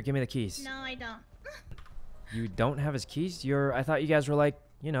 right? Here, give me the keys. No, I don't. You don't have his keys? I thought you guys were like,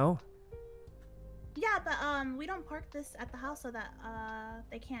 you know. Yeah, but we don't park this at the house so that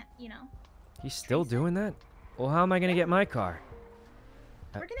they can't, you know. He's still doing that? Well, how am I gonna get my car?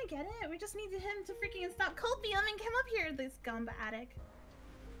 We're gonna get it. We just needed him to freaking stop copium and come up here, this gumba addict.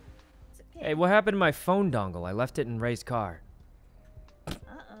 It's okay. Hey, what happened to my phone dongle? I left it in Ray's car.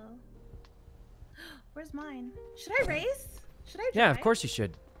 Uh-oh. Where's mine? Should I race? Should I drive? Yeah, of course you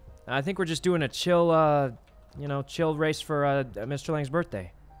should. I think we're just doing a chill, chill race for Mr. Lang's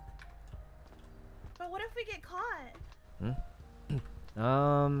birthday. But what if we get caught?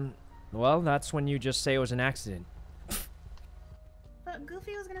 Well, that's when you just say it was an accident. But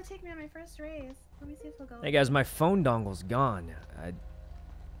Goofy was gonna take me on my first race. Let me see if he'll go. Hey guys, my phone dongle's gone.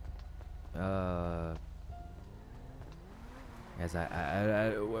 Guys,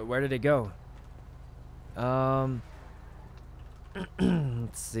 where did it go?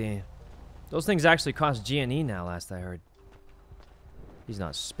 Let's see. Those things actually cost G&E now, last I heard. He's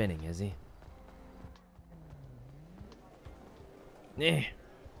not spinning, is he? Eh.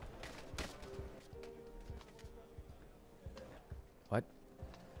 What?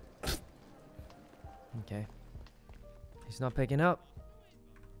 Okay. He's not picking up.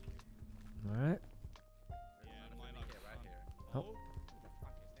 Alright. Oh.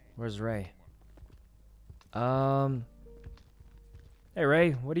 Where's Ray? Hey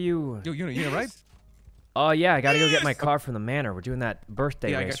Ray, what do you... Yo, you know, right? Oh yeah, I gotta go get my car from the manor. We're doing that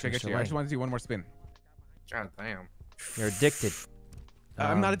birthday Yeah, I race got for you. Mr. I Lang. just want to see one more spin. God damn. You're addicted.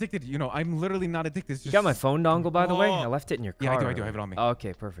 I'm not addicted. You know, I'm literally not addicted. It's You just... got my phone dongle, by the way? Oh. I left it in your car. Yeah, I do. I earlier. have it on me. Oh,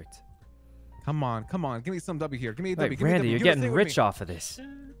 okay, perfect. Come on. Give me some W here. Give me a W. Wait, Give me a Randy, W. you're Give me a getting stay with rich me. off of this.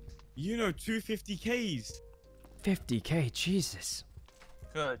 You know, 250Ks. 50K, Jesus.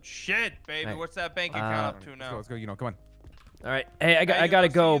 Good shit, baby. Hey, What's that bank account up to now? Let's go. You know, come on. All right. Hey, I gotta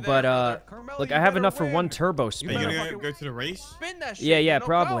go, but look, I have enough for one turbo Are spin. you gonna go to the race? Spin that shit. Yeah, you know,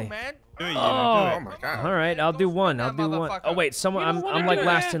 probably. Go, man. Do it, you Oh, know, do my it. God. All right, I'll do one. I'll that do one. motherfucker. Oh wait, someone. You don't I'm wanna like do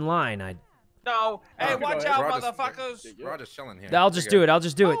last that. in line. No. Hey, watch out, motherfuckers. We're all just chilling here. I'll just do it. I'll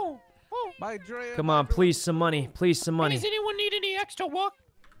just do it. Bye, Drea. Come on, please, some money. Please, some money. Does anyone need any extra work?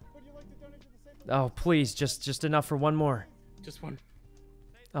 Oh, please, just enough for one more. Just one.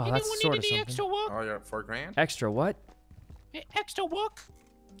 Oh, that's sort of something. Extra work? Oh, you're at $4,000? Extra what? Extra work?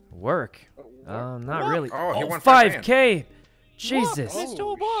 Work? Not really. Oh, he won 5K. Jesus. Extra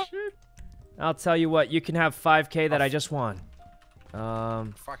work. I'll tell you what. You can have 5K that I just won.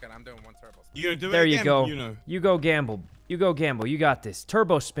 Fuck it, I'm doing one turbo. You gonna do it There you again, go. You know. You go gamble. You go gamble. You got this.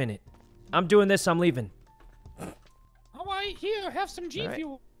 Turbo spin it. I'm doing this. I'm leaving. All right, here, have some G All right.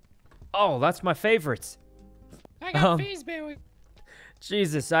 Fuel. Oh, that's my favorites. I got phase berry.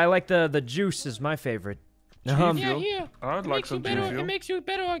 Jesus, I like the juice is my favorite. Yeah, here. I'd like some G Fuel. It makes you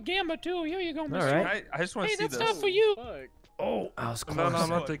better at gamba too. Here you go, mister. All right. I just want to Hey, see that's this. not for you. Oh, I was close. No, I'm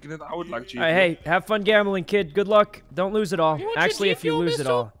not taking it. I would like G All Fuel. right, hey, have fun gambling, kid. Good luck. Don't lose it all. You want your Actually, G if you Fuel, lose it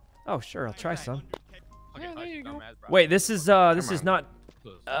mister? all. Oh, sure, I'll try some. Yeah, there you go. Wait, this is not.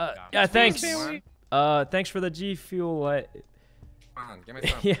 Yeah, thanks. berry. Thanks for the G Fuel. Come on, give me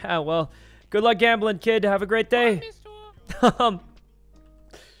some. Yeah, well, good luck gambling, kid. Have a great day.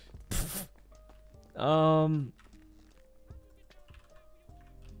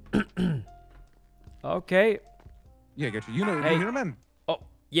 Okay. Yeah, get you. You know, Hey. you hear, man. Oh,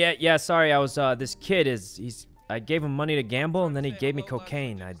 yeah. Sorry, I was. This kid is. I gave him money to gamble, and then he gave me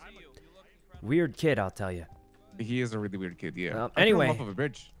cocaine. Weird kid, I'll tell you. He is a really weird kid. Yeah. I threw him Anyway, off of a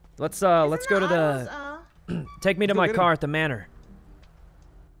bridge. let's go to the. Take me to Go my get him. car at the manor.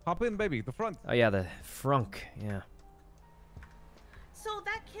 Hop in, baby. The front. Oh yeah, the frunk. Yeah. So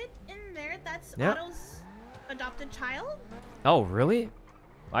that kid in there, that's Yeah. Otto's adopted child? Oh really?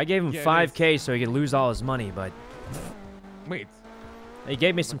 I gave him Yeah, it 5K so he could lose all his money, but Wait. he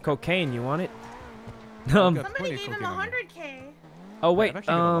gave me some cocaine. You want it? Somebody gave him 100K. Oh wait, I've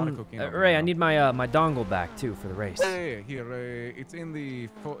actually got a lot of cocaine on me Ray, I now. need my my dongle back too for the race. Yeah, here. It's in the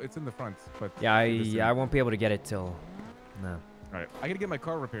front, but Yeah, I won't be able to get it till. No. All right, I gotta get my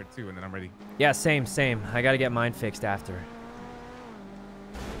car repaired too, and then I'm ready. Yeah, same. I gotta get mine fixed after.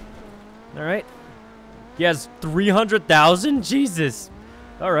 All right. He has 300,000. Jesus.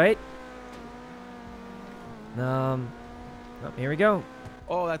 All right. Oh, here we go.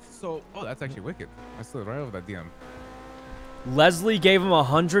 Oh, that's actually wicked. I slid right over that DM. Leslie gave him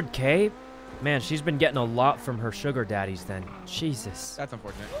 100K. Man, she's been getting a lot from her sugar daddies then. Jesus. That's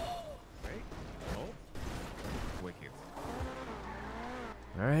unfortunate. Right? Oh. Wicked.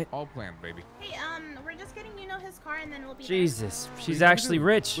 All right. All planned, baby. Hey, we're just getting his car and then we'll be Jesus. there. She's actually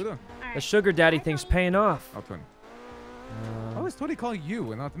rich. The sugar daddy thing's paying off. I'll turn. How is Tony calling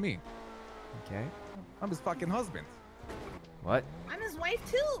you and not me? Okay. I'm his fucking husband. What? I'm his wife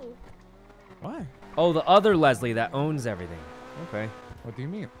too. Why? Oh, the other Leslie that owns everything. Okay. What do you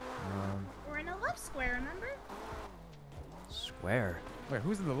mean? We're in a love square, remember? Square. Wait,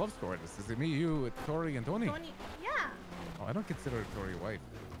 who's in the love story? Is it me, you, Tori, and Tony? Tony, yeah. Oh, I don't consider Tori a wife.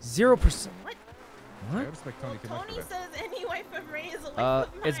 0%. What? I respect Tony too much for Tony that. says any wife of Ray is a wife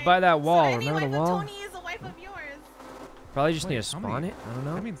of mine. It's by that wall. So any Remember wife the wall? of Tony is a wife of yours. Probably just Wait, need to how spawn many? it. I don't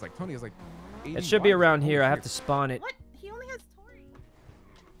know. That means like Tony is like 80 It should be wives. around Holy here. I have shit. to spawn it. What? He only has Tori.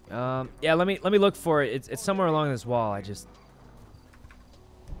 Yeah, let me look for it. It's somewhere along this wall. I just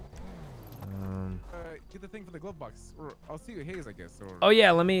Get the thing for the glove box, or I'll see you Hayes, I guess. Or Oh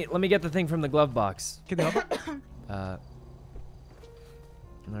yeah, let me get the thing from the glove box. Can you help? All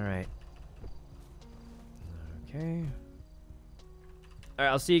right. Okay. All right,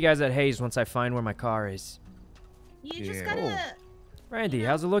 I'll see you guys at Hayes once I find where my car is. You just Yeah. gotta. Randy,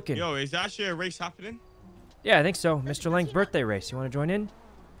 how's it looking? Yo, is actually a race happening? Yeah, I think so. Mr. Lang's birthday race. You want to join in?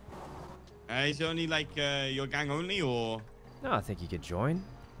 Is it only like your gang only, or? No, I think you could join.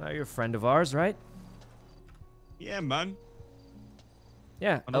 You're a friend of ours, right? Yeah, man.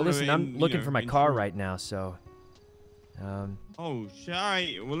 Yeah. I don't Listen, know, I'm looking you for know, my in car short. right now, so. Oh, shit. All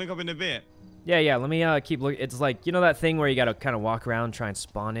right, we'll link up in a bit. Yeah. Let me keep looking. It's like, you know that thing where you gotta kind of walk around, try and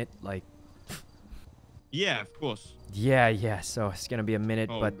spawn it, like. Yeah, of course. Yeah. So it's gonna be a minute,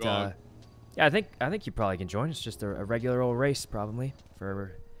 Oh, but God. yeah, I think you probably can join. It's just a regular old race, probably for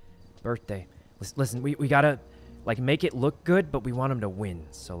her birthday. Listen, we gotta like make it look good, but we want him to win.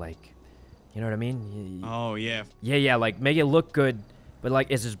 So like, you know what I mean? Oh, yeah. Yeah. Like make it look good, but like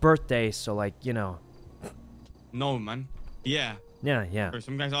it's his birthday, so like you know. No, man. Yeah. Yeah. Bro,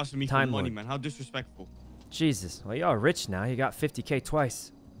 some guys asking me Time for money, Lord. man. How disrespectful. Jesus. Well, you're rich now. You got 50K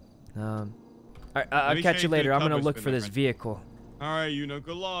twice. All right, Let I'll me catch change you to later. the I'm gonna turbo look spin, for my this friend. vehicle. All right, you know,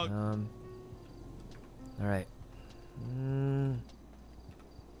 good luck. All right.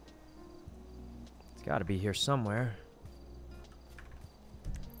 It's got to be here somewhere.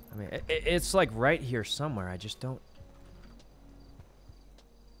 I mean, it's like right here somewhere. I just don't.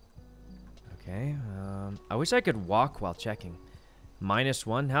 Okay. I wish I could walk while checking.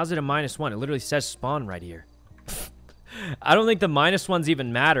 -1? How's it a -1? It literally says spawn right here. I don't think the -1s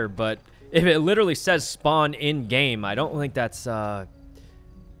even matter, but if it literally says spawn in game, I don't think that's I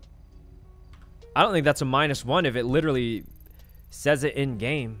don't think that's a -1 if it literally says it in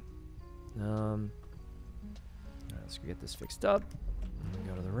game. All right, let's get this fixed up.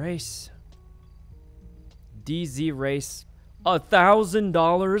 Go to the race. DZ race.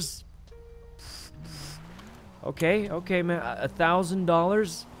 $1,000. Okay, man.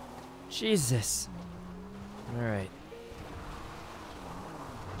 $1,000. Jesus. All right.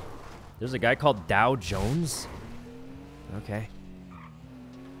 There's a guy called Dow Jones. Okay.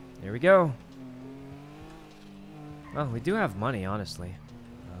 There we go. Well, we do have money, honestly.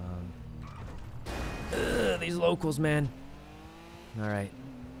 These locals, man. All right.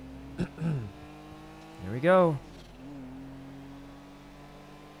 Here we go.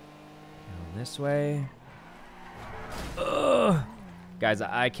 Going this way. Ugh. Guys,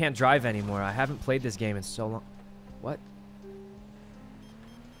 I can't drive anymore. I haven't played this game in so long. What?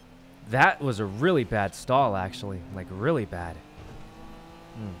 That was a really bad stall, actually. Like, really bad.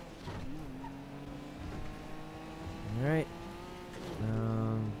 Alright.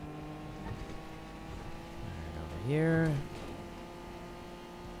 Over here.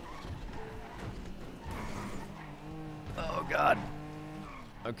 Oh, God.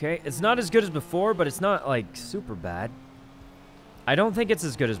 Okay, it's not as good as before, but it's not, like, super bad. I don't think it's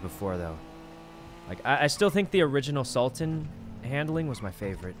as good as before, though. Like, I still think the original Sultan handling was my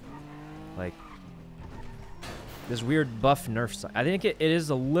favorite. Like, this weird buff nerf side. I think it is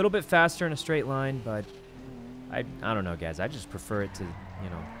a little bit faster in a straight line, but I don't know, guys. I just prefer it to, you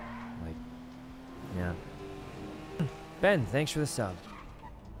know, like, yeah. Ben, thanks for the sub.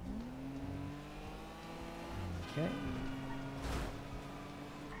 Okay.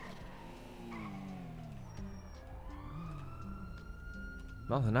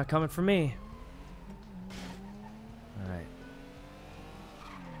 Well, they're not coming for me. Alright.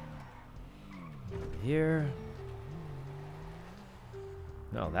 Here.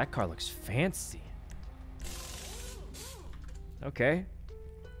 No, that car looks fancy. Okay.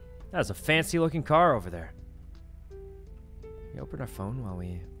 That's a fancy looking car over there. Can you open our phone while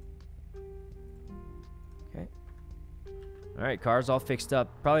we... Okay. Alright, car's all fixed up.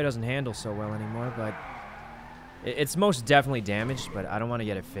 Probably doesn't handle so well anymore, but... It's most definitely damaged, but I don't want to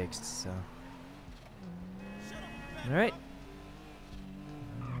get it fixed, so... Alright.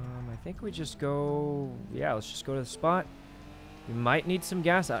 I think we just go... Yeah, let's just go to the spot. We might need some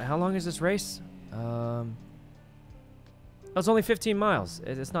gas. How long is this race? Oh, it's only 15 miles.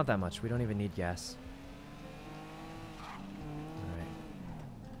 It's not that much. We don't even need gas. Alright.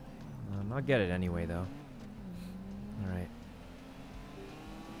 I'll get it anyway, though. Alright.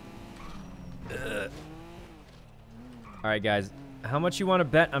 Alright, guys. How much you want to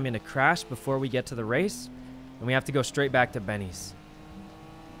bet I'm going to crash before we get to the race? And we have to go straight back to Benny's.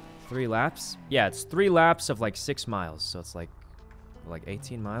 3 laps? Yeah, it's 3 laps of like 6 miles. So it's like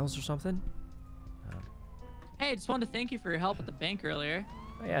 18 miles or something. Hey, just wanted to thank you for your help at the bank earlier.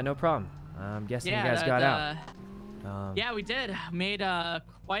 Oh, yeah, no problem. I'm guessing you guys got out. Yeah, we did. Made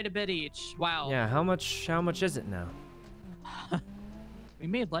quite a bit each. Wow. Yeah, how much is it now? We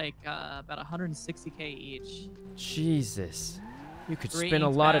made like about 160K each. Jesus. You could 3 spin a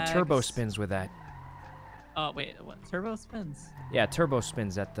lot of bags. turbo spins with that. Oh, wait, what? Turbo spins? Yeah, turbo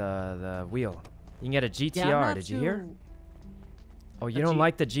spins at the wheel. You can get a GTR, Yeah, did you hear? too- Oh, you don't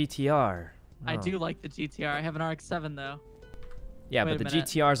like the GTR. I Oh. do like the GTR. I have an RX-7 though. Yeah, Wait but a the minute.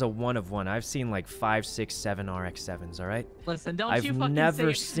 GTR's a 1 of 1. I've seen like 5, 6, 7 RX-7s, all right? Listen, don't I've you fucking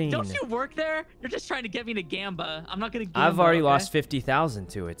never say, seen... Don't you work there? You're just trying to get me to Gamba. I'm not gonna. Gamba, I've already okay? lost 50,000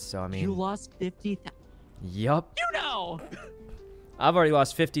 to it, so I mean... You lost 50,000. Yup. You know. I've already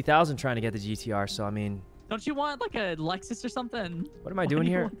lost 50,000 trying to get the GTR, so I mean... Don't you want like a Lexus or something? What am I doing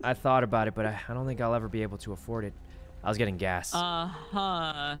here? I thought about it, but I don't think I'll ever be able to afford it. I was getting gas.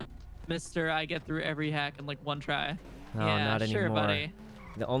 Mister, I get through every hack in like 1 try. No, yeah, not sure, anymore. buddy.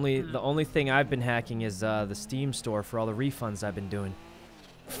 The only thing I've been hacking is the Steam store for all the refunds I've been doing.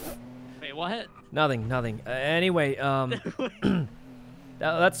 Wait, what? Nothing. Anyway,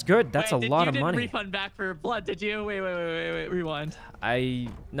 that's good. That's a lot of money. You didn't refund back for blood, did you? Wait, rewind.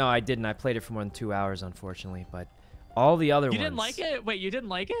 No, I didn't. I played it for more than 2 hours, unfortunately. But all the other ones. You didn't like it? Wait, you didn't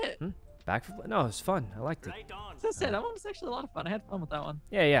like it? Back for no, it was fun. I liked it. That's it. That one was actually a lot of fun. I had fun with that one.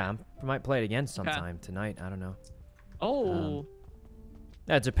 Yeah. I might play it again sometime tonight. I don't know. Oh.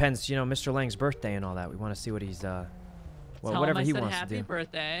 That depends. You know, Mr. Lang's birthday and all that. We want to see what he's whatever he wants to do. Happy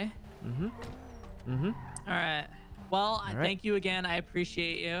birthday. All right. Well, thank you again. I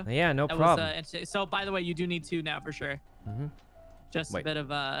appreciate you. Yeah, no that problem. Was, interesting. So, by the way, you do need 2 now for sure. Just a bit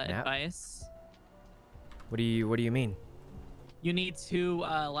of advice. What do you mean? You need 2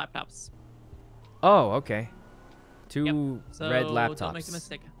 laptops. Oh, okay. 2 So red laptops. Don't make the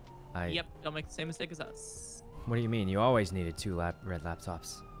mistake. Yep, don't make the same mistake as us. What do you mean? You always needed 2 red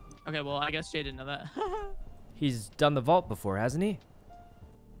laptops. Okay, well, I guess Jay didn't know that. He's done the vault before, hasn't he?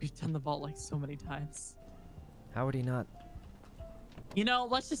 We've done the vault like so many times. How would he not? You know,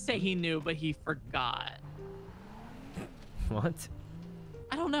 let's just say he knew, but he forgot. What?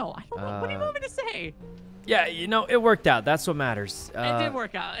 I don't know. What do you want me to say? Yeah, you know, it worked out. That's what matters. It did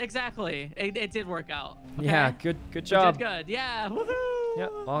work out. Exactly. It did work out. Okay? Yeah, good job. We did good. Yeah. Woohoo!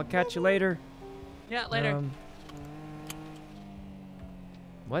 Yep, I'll catch you later. Yeah, later.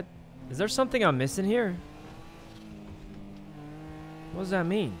 What? Is there something I'm missing here? What does that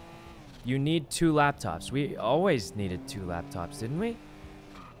mean? You need 2 laptops. We always needed 2 laptops, didn't we?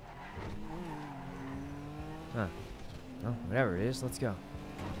 Huh. Well, whatever it is, let's go.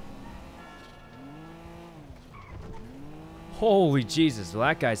 Holy Jesus. Well,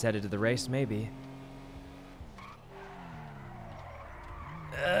 that guy's headed to the race, maybe.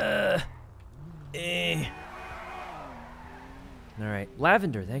 Alright.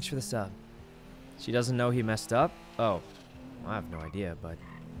 Lavender, thanks for the sub. She doesn't know he messed up? Oh. I have no idea, but...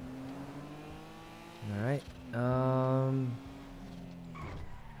 Alright. Am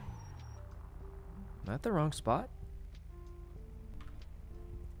I at the wrong spot?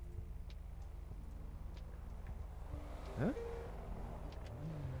 Huh?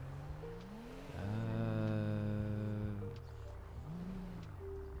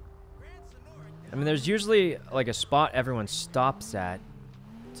 I mean, there's usually like a spot everyone stops at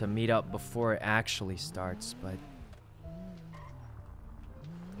to meet up before it actually starts, but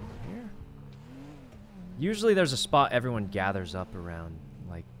here, usually there's a spot everyone gathers up around,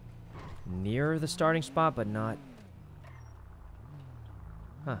 like near the starting spot, but not.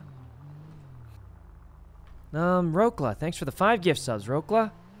 Huh. Rokla, thanks for the 5 gift subs,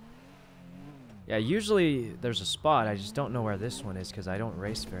 Rokla. Yeah, usually there's a spot. I just don't know where this one is because I don't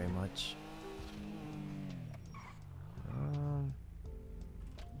race very much.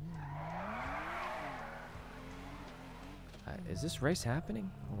 Is this race happening?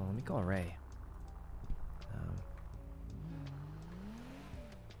 Hold on, let me call Ray.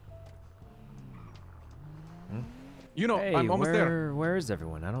 You know, hey, I'm almost there. Where is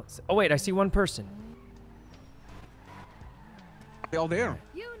everyone? I don't see. Oh wait, I see one person. Are they all there?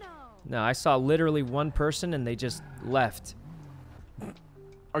 No, I saw literally one person and they just left.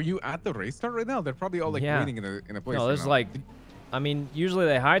 Are you at the race start right now? They're probably all like waiting in a place. No, there's like, I mean, usually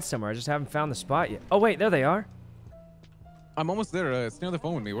they hide somewhere. I just haven't found the spot yet. Oh wait, there they are. I'm almost there. Stay on the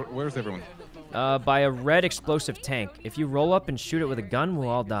phone with me. Where's everyone? By a red explosive tank. If you roll up and shoot it with a gun, we'll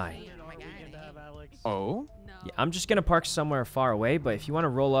all die. Oh? Yeah, I'm just gonna park somewhere far away, but if you want to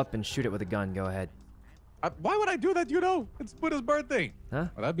roll up and shoot it with a gun, go ahead. Why would I do that, you know? It's Buddha's birthday. Huh?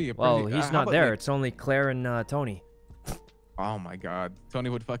 Well, that'd be a well, pretty, he's not there. It's only Claire and Tony. Oh my god. Tony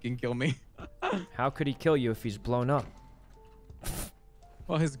would fucking kill me. How could he kill you if he's blown up?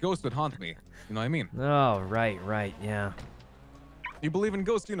 Well, his ghost would haunt me. You know what I mean? Oh, right, yeah. You believe in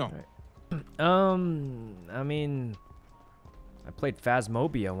ghosts, you know? I mean, I played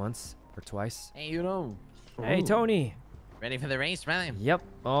Phasmophobia once or twice. Hey, you know. Hey, Tony. Ready for the race, man? Yep,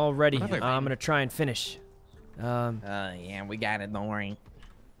 all ready. I'm gonna try and finish. Yeah, we got it. Don't worry.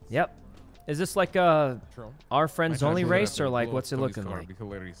 Yep. Is this like our friends only race, or like what's it looking like?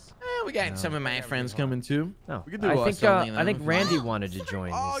 We got some of my friends coming too. Oh, we could do I think Randy wanted to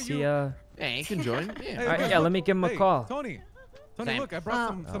join. Is he, Yeah, he can join. Yeah. All right, yeah, let me give him a call. Tony, look, I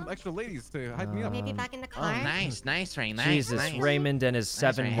brought some extra ladies to hype me up. Maybe back in the car. Oh, nice, Ray. Nice. Jesus, Raymond and his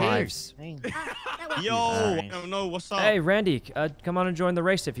 7 wives. Yo, I don't know what's up. Hey, Randy, come on and join the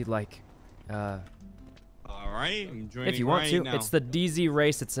race if you'd like. All right, I'm joining if you want right to, now. it's the DZ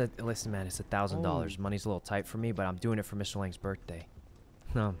race. Listen, man, it's $1,000. Money's a little tight for me, but I'm doing it for Mr. Lang's birthday.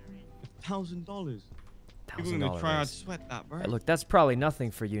 $1,000. People gonna try out to sweat that, bro. Hey, look, that's probably nothing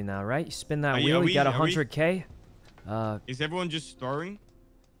for you now, right? You spin that wheel, you got 100K. Is everyone just starring?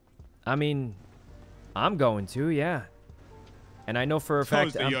 I mean, I'm going to, yeah. And I know for a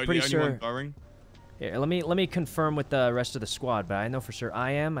fact, I'm pretty sure. Here, let me confirm with the rest of the squad, but I know for sure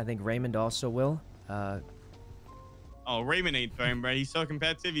I am. I think Raymond also will. Oh, Raymond ain't throwing, bro. He's so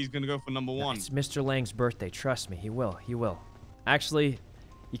competitive. He's gonna go for #1. It's Mr. Lang's birthday. Trust me, he will. He will. Actually,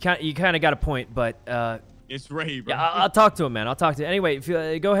 you kind of got a point, but it's Ray, bro. Yeah, I'll talk to him, man. I'll talk to him. Anyway, if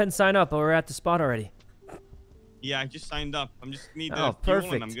you, go ahead and sign up. We're at the spot already. Yeah, I just signed up. I'm just need the fuel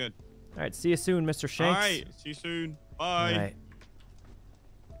perfect. And I'm good. All right, see you soon, Mr. Shanks. All right, see you soon. Bye. All right.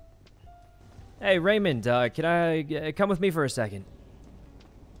 Hey, Raymond, can I come with me for a second?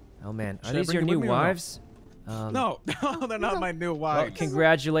 Oh man, are these your new wives? No, they're not my new wives. Well,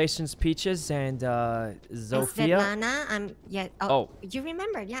 congratulations, Peaches and Zofia. Svetlana, you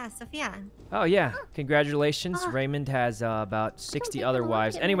remembered, yeah, Sophia. Oh yeah, congratulations. Raymond has about 60 other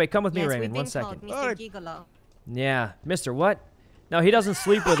wives. Anyway, come with me, Raymond. 1 second. Mr. Gigolo. Yeah, Mr. What? No, he doesn't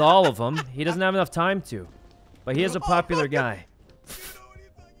sleep with all of them. He doesn't have enough time to. But he is a popular guy.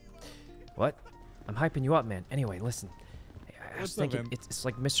 What? I'm hyping you up, man. Anyway, listen. I was thinking, it's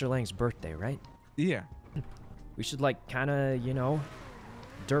like Mr. Lang's birthday, right? Yeah. We should like kind of, you know,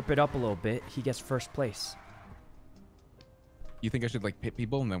 derp it up a little bit. He gets first place. You think I should like pit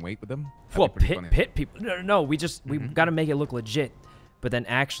people and then wait with them? Well, pit people? No. We just we got to make it look legit, but then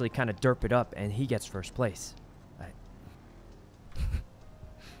actually kind of derp it up, and he gets first place. Right.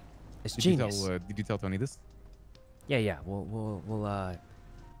 It's genius. Did you tell Tony this? Yeah.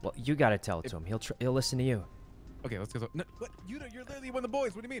 Well, you gotta tell it to him. He'll listen to you. Okay, let's go. No, what? You're literally one of the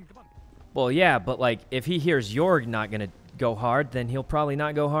boys. What do you mean? Come on. Well, yeah, but like if he hears you're not gonna go hard, then he'll probably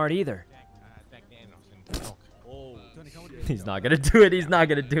not go hard either. He's not gonna do it. He's not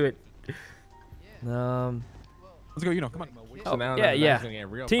gonna do it. Let's go. You know, come on. Oh,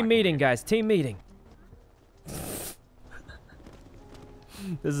 yeah. Team meeting, guys. Team meeting.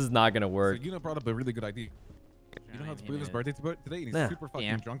 This is not gonna work. So, you know, brought up a really good idea. You know how it's Buddha's birthday today, and he's super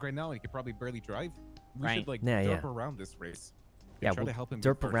fucking drunk right now, and he could probably barely drive. We should like derp around this race. Yeah, try we'll to help him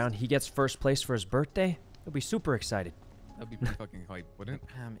derp around. He gets first place for his birthday. He'll be super excited. That'd be pretty fucking hype, wouldn't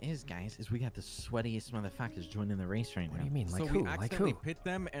it? Guys, we got the sweatiest motherfuckers joining the race right now. What do you mean? Like so who? we Like accidentally who? pit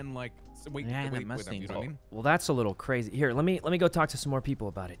them and like wait Yeah, with them, Mustangs. you know what I mean? Well, that's a little crazy. Here, let me go talk to some more people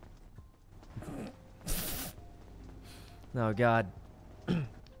about it. Oh God.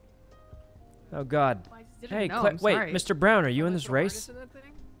 Oh God. Hey, wait, Mr. Brown, are you in this race?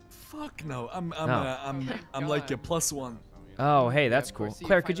 Fuck no. I'm like a +1. Oh, hey, that's cool.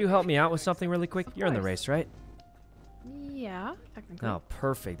 Claire, could you help me out with something really quick? You're in the race, right? Yeah, technically. Oh,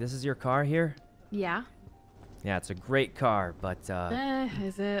 perfect. This is your car here? Yeah. Yeah, it's a great car, but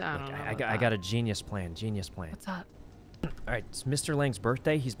Is it? I don't know. I got a genius plan. What's up? All right, it's Mr. Lang's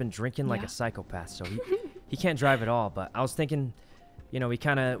birthday. He's been drinking like a psychopath, so he can't drive at all. But I was thinking, you know, we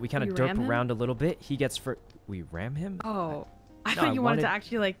kind of derp around a little bit. He gets we ram him? Oh, I thought you wanted to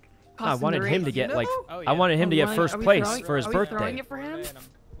actually like. No, I wanted him to get like I wanted him to get first place for his birthday. Throwing it for him?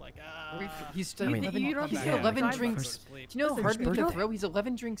 He's still 11 drinks. Do you know how hard it is to throw? He's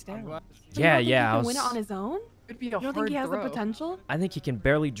 11 drinks down. Yeah, He can win it on his own. It'd be a you don't think he has the potential? I think he can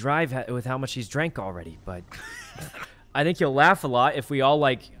barely drive with how much he's drank already, but I think he'll laugh a lot if we all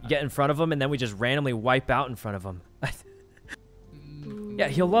like get in front of him and then we just randomly wipe out in front of him. Yeah,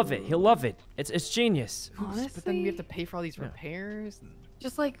 he'll love it. He'll love it. It's genius. Honestly? But then we have to pay for all these repairs. And...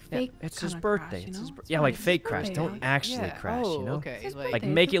 Just like fake. It's his birthday. Crash, it's his like fake crash. Don't actually crash. Oh, you know. Okay. Like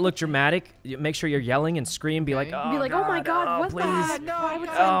make it look dramatic. Make sure you're yelling and scream. Be like, oh, oh my God, what's please. that? Why would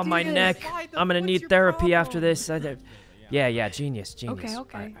Oh, my neck. I'm gonna need therapy after this. Yeah, genius. Okay. All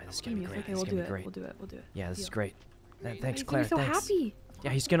right, this is gonna be great. Okay, we'll do it. Yeah, this is great. Thanks, Claire. He's so happy. Yeah,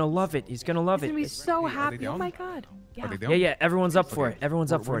 he's gonna love it. He's gonna love it. He's gonna be so happy. Oh my God. Yeah. Everyone's up for it.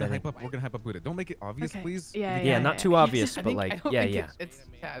 Everyone's up for it. We're gonna hype up with it. Don't make it obvious, please. Yeah, not too obvious, but like, yeah.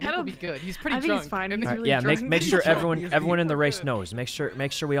 That'll be good. He's pretty drunk. I think it's fine. He's really Yeah, drunk. make sure everyone in the race knows. Make sure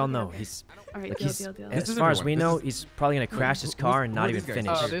we all know. He's Alright, deal. as far as we know, he's probably gonna crash his car and not even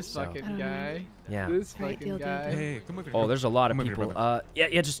finish. Oh, this fucking guy. Yeah. This fucking guy. Hey, come over here. Oh, there's a lot of people.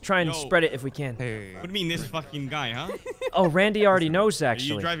 Yeah, just try and spread it if we can. Hey. What do you mean this fucking guy, huh? Oh, Randy already knows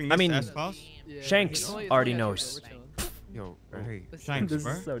actually. Are you driving I this mean, S-Class? Shanks already knows. Yo, hey. Shanks, This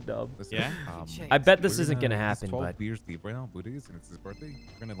bro. is so dumb. Yeah? I bet this isn't gonna He's happen, 12 but beers deep right now, Booties, and it's his birthday.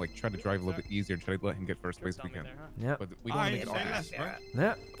 We're gonna like try to drive a little bit easier and try to let him get first place if we can. Yeah. But we don't make it obvious.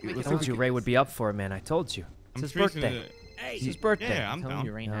 Yeah. I told you Ray would be up for it, man. I told you. It's his birthday. It's his birthday. Yeah, I'm telling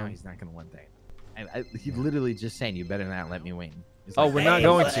you right now, he's not gonna win that. He literally just said, "You better not let me win." Oh, we're not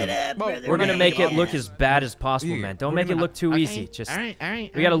going to. We're gonna make it look as bad as possible, man. Don't make it look too easy. Just all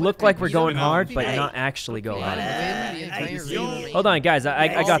right. We gotta look like we're going hard, but not actually go hard. Hold on, guys.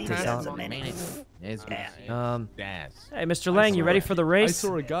 I got this. Hey, Mr. Lang, you ready for the race? I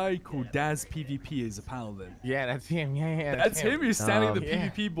saw a guy called Daz PvP as a paladin. Yeah, that's him. Yeah. That's him. He's standing at the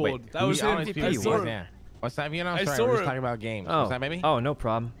PvP board. That was him. I saw him. What's that? You know, I sorry, saw we're just him. talking about games. Oh. What's that, baby? Oh, no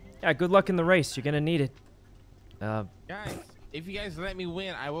problem. Yeah, good luck in the race. You're gonna need it. Guys, if you guys let me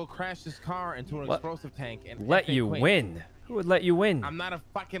win, I will crash this car into an explosive tank and let you win? Who would let you win? I'm not a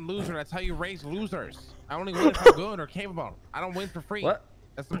fucking loser. That's how you raise losers. I only win if I'm good or capable. I don't win for free. What?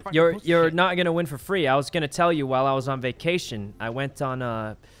 That's the fucking You're shit. not gonna win for free. I was gonna tell you while I was on vacation. I went on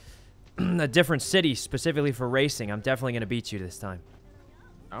a different city specifically for racing. I'm definitely gonna beat you this time.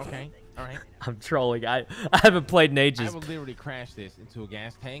 Okay. All right. I'm trolling. I haven't played in ages. I will literally crash this into a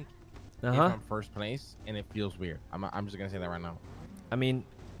gas tank if Uh-huh. I'm first place, and it feels weird. I'm just gonna say that right now. I mean,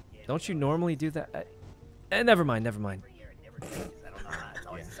 don't you normally do that? Never mind.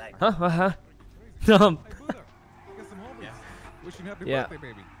 Huh? Wish him happy Yeah. birthday,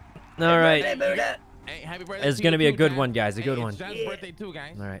 baby. All right. Hey, happy birthday It's to gonna you be a too, good John. one, guys. A good Hey, one. it's John's birthday too,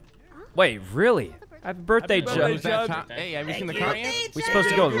 guys. All right. Wait, really? Happy birthday, birthday, John. John. Hey, have you seen the car yet? We supposed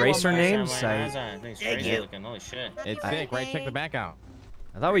to go with racer names? It's sick, right? Check the back out.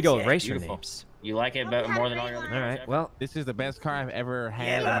 I thought we go with Yeah, racer beautiful. names. You like it better, more than all your other All right. Well, this is the best car I've ever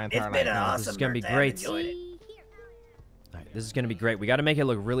had in my entire life. This is gonna be great. All right, this is gonna be great. We got to make it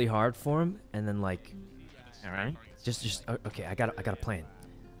look really hard for him, and then like, all right, just okay. I got a plan.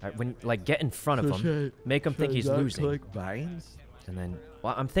 All right, when like get in front of him, make him think he's losing, and then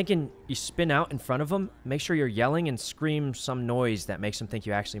well, I'm thinking you spin out in front of him. Make sure you're yelling and scream some noise that makes him think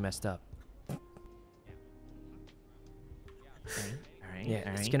you actually messed up.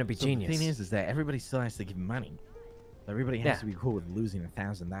 Yeah, it's gonna be genius. The thing is that everybody still has to give money. Everybody has to be cool with losing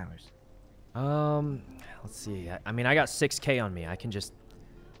 $1,000. Let's see. I mean, I got 6K on me. I can just.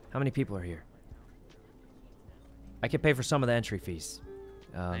 How many people are here? I can pay for some of the entry fees.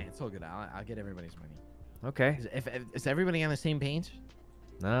 Hey, it's all good. I'll get everybody's money. Okay. Is everybody on the same page?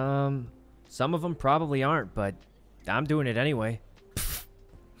 Some of them probably aren't, but I'm doing it anyway.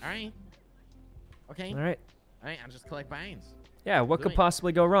 All right. Okay. All right. All right, I'll just collect beans. Yeah, what could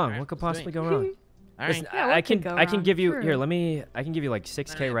possibly go wrong? What could possibly go wrong? Listen, All right. I can give you Sure. here. I can give you like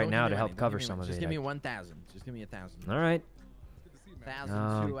 6K right now to help cover some of it. Just give me 1,000. Just give me 1,000. All right. 1,000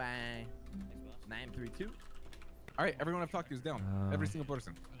 to 932. All right, everyone I've talked to is down. Every single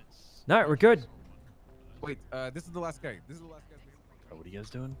person. All right, we're good. Wait, this is the last guy. This is the last guy. What are you guys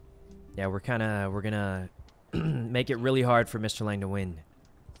doing? Yeah, we're gonna make it really hard for Mr. Lang to win.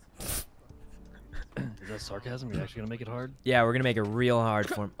 Is that sarcasm? You're actually gonna make it hard? Yeah, we're gonna make it real hard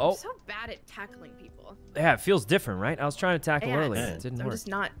for him. I'm Oh, so bad at tackling people. yeah, it feels different, right? I was trying to tackle Yeah, earlier. it's- It didn't I'm work. just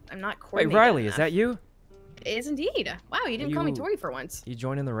not. I'm not Wait, coordinated. Riley, is enough. that you? It is indeed. Wow, you didn't call me You- Tori for once. You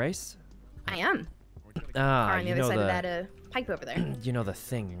joining the race? I am. Ah, Car on the you other know side the of that pipe over there. you know the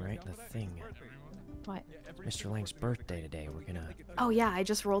thing, right? The thing. What? Mr. Lang's birthday today. We're gonna. Oh yeah, I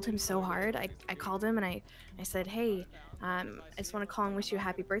just rolled him so hard. I called him and I said, hey, I just want to call and wish you a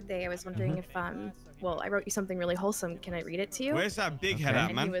happy birthday. I was wondering if well, I wrote you something really wholesome. Can I read it to you? Where's that big head at,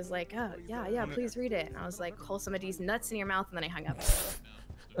 And man? he was like, oh yeah, please read it. And I was like, wholesome of these nuts in your mouth, and then I hung up.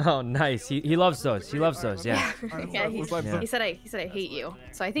 Oh, nice. He loves those. He loves those. Yeah. Yeah, he said I hate you.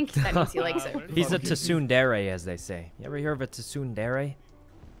 So I think that means he likes it. He's a tsundere, as they say. You ever hear of a tsundere?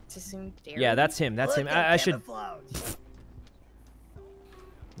 Tsundere? Yeah, that's him. That's him. I should. All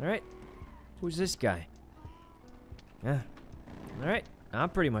right. Who's this guy? Yeah. All right. I'm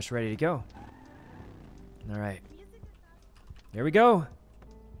pretty much ready to go. All right. Here we go.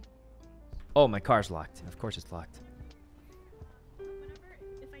 Oh, my car's locked. Of course it's locked.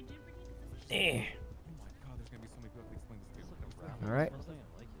 Eh. All right.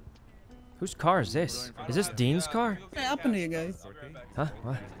 Whose car is this? Is this Dean's car? What happened to you guys? Huh?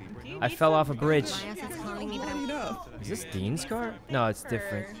 What? I fell off a bridge. Is Is this Dean's car? No, it's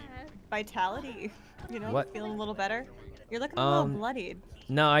different. Vitality. You know, What? feeling a little better. You're looking a little bloodied.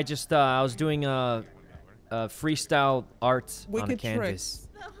 No, I just I was doing freestyle art on a Wicked canvas.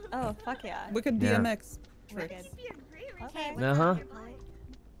 Oh, fuck yeah. Wicked Yeah. DMX tricks. Okay. Uh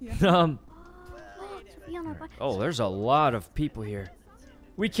huh. Oh, there's a lot of people here.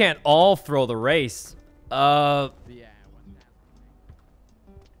 We can't all throw the race. Now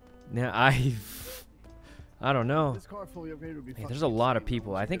I don't know. Hey, there's a lot of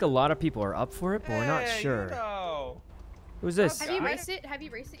people. I think a lot of people are up for it, but we're not sure. Who's this? Have you raced it? Have you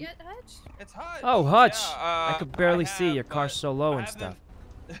raced it yet, Hutch? It's Hutch. Oh, Hutch. Yeah, I could barely see your car's so low and stuff.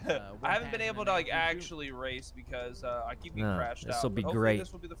 I haven't been able to like actually race because I keep getting No, crashed out. this'll be Hopefully great.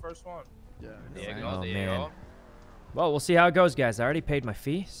 This will be the first one. Yeah. Oh man. Well, we'll see how it goes, guys. I already paid my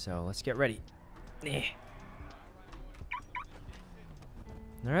fee, so let's get ready.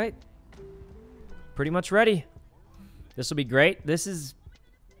 All right. Pretty much ready. This will be great. This is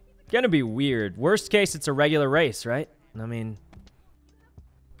gonna be weird. Worst case, it's a regular race, right? I mean,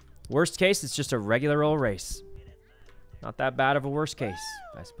 worst case, it's just a regular old race. Not that bad of a worst case,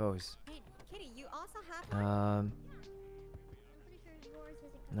 I suppose. All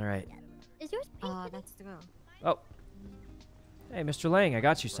right. Is yours pink? Oh, that's the girl. Oh. Hey, Mr. Lang, I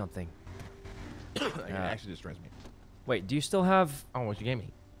got you something. Actually destroys me. Wait, do you still have... Oh, what you gave me?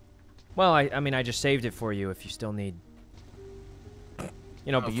 Well, I mean, I just saved it for you if you still need...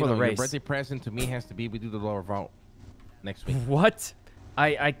 You know, Oh, before the race. Your birthday present to me has to be we do the lower vault next week. What?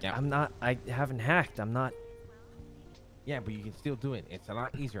 I'm not... I haven't hacked. I'm not... Yeah, but you can still do it. It's a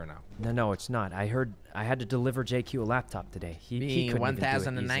lot easier now. No, it's not. I heard I had to deliver JQ a laptop today. He couldn't even do it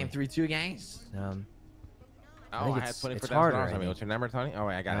easily. 1,932, guys. I think it's harder. harder. I mean. What's your number, Tony? Oh,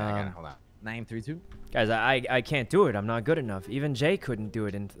 wait, I got it. Hold on. 932. Guys, I can't do it. I'm not good enough. Even Jay couldn't do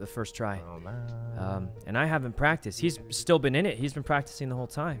it in the first try. And I haven't practiced. He's still been in it. He's been practicing the whole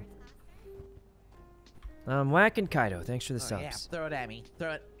time. Whack and Kaido, thanks for the subs. Yeah, throw it at me.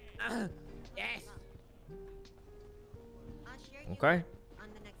 Throw it. Yes. Okay.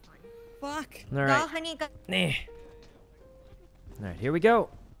 Fuck. All right. honey, go. Nah. All right, here we go.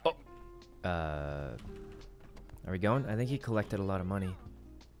 Oh. Are we going? I think he collected a lot of money.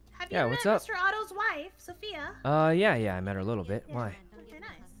 Have Yeah, you what's met up? Mr. Otto's wife, Sophia? Yeah, I met her a little bit. Why? Okay,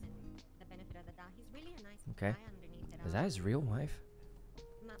 nice. Okay. Is that his real wife?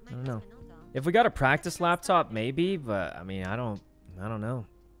 I don't know. If we got a practice laptop, maybe, but I mean, I don't know.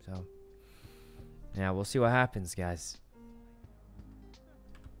 So, yeah, we'll see what happens, guys.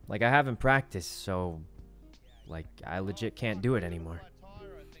 Like, I haven't practiced, so, like, I legit can't do it anymore.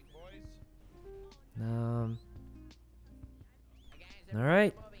 All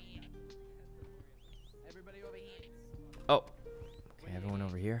right. Oh. Okay, everyone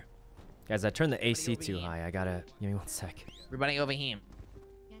over here. Guys, I turned the AC too high. I gotta... Give me 1 sec. Everybody over here.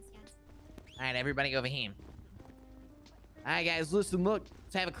 All right, everybody over here. All right, guys, listen, look.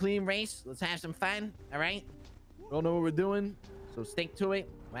 Let's have a clean race. Let's have some fun, all right? We all know what we're doing, so stick to it.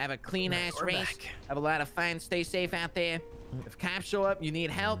 We'll have a clean-ass race. Have a lot of fun. Stay safe out there. If cops show up, you need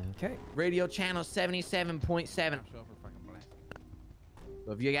help. Okay. Radio channel 77.7.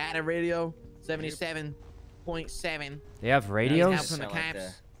 So if you got a radio, 77.7. They have radios? Help from the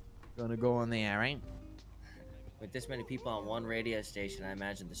cops. Gonna go on there, right? With this many people on one radio station, I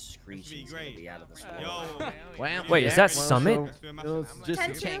imagine the screeching is gonna be out of this world. Well, wait, is that Summit? So,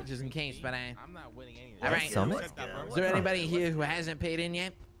 just in case, but I'm not winning anything. All right. Summit? Is there anybody here who hasn't paid in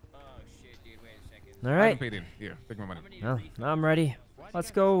yet? All right. Paid in. Here, take my money. Well, I'm ready.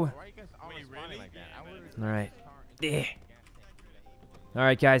 Let's go. All right. Yeah. All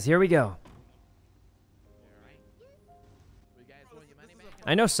right, guys, here we go.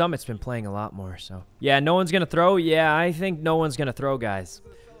 I know Summit's been playing a lot more, so. Yeah, no one's going to throw? Yeah, I think no one's going to throw, guys.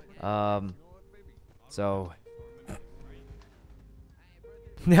 So.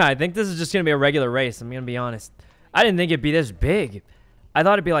 Yeah, I think this is just going to be a regular race. I'm going to be honest. I didn't think it'd be this big. I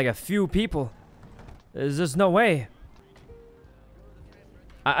thought it'd be like a few people. There's just no way.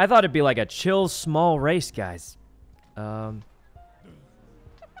 I thought it'd be like a chill, small race, guys. Is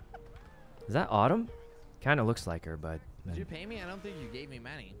that Autumn? Kind of looks like her, but... Did you pay me? I don't think you gave me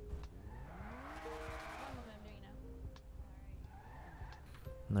money.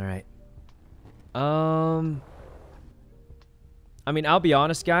 All right. I mean, I'll be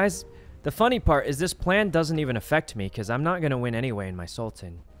honest, guys. The funny part is this plan doesn't even affect me because I'm not going to win anyway in my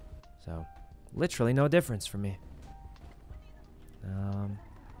Sultan. So, literally no difference for me.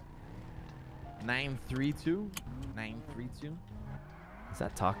 932? 932? Is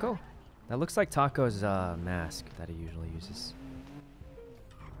that Taco? That looks like Taco's mask that he usually uses.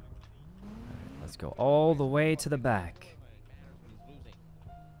 All right, let's go all the way to the back.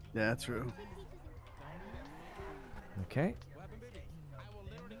 Yeah, true. Okay.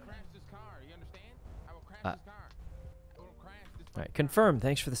 All right, confirm.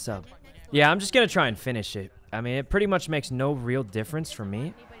 Thanks for the sub. Yeah, I'm just going to try and finish it. I mean, it pretty much makes no real difference for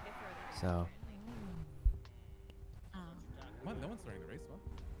me. So. Come on, no one's starting the race, huh?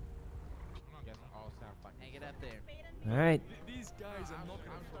 Hey, get up there. All right. These guys are not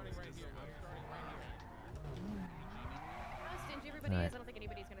going to starting right here. How stingy everybody is, I don't think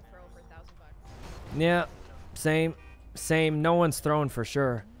anybody's gonna throw for $1,000. Yeah, same. No one's throwing for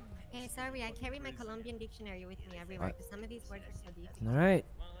sure. Hey, sorry, I carry my Colombian dictionary with me everywhere because some of these words are so deep. All right.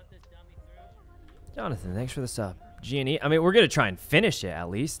 Jonathan, thanks for the sub. G&E. I mean, we're going to try and finish it at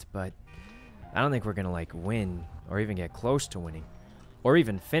least, but I don't think we're going to, like, win or even get close to winning or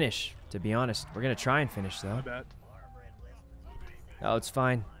even finish, to be honest. We're going to try and finish, though. My bad. Oh, it's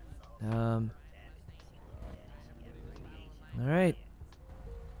fine. All right.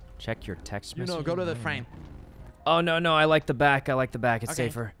 Check your text message. Yuno, go to the frame. Oh, no. I like the back. It's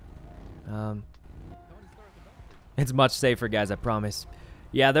safer. It's much safer, guys, I promise.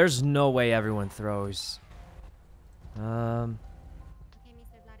 Yeah, there's no way everyone throws. Okay, Mr.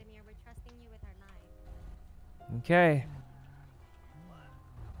 Vladimir, we're trusting you with our lives. Okay.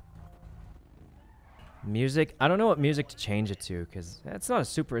 Music. I don't know what music to change it to, because it's not a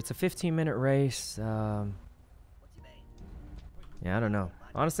super... It's a 15-minute race. Yeah, I don't know.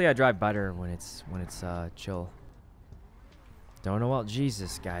 Honestly, I drive better when it's chill. Don't know what...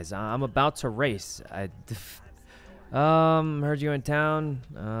 Jesus, guys. I'm about to race. Heard you in town.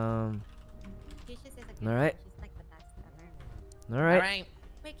 All right. All right.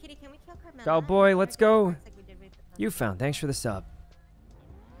 Wait, Kitty, can we kill Carmela? Cowboy, let's go. You found. Thanks for the sub.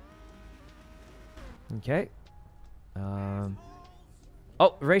 Okay. Oh,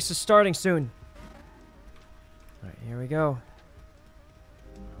 race is starting soon. All right, here we go.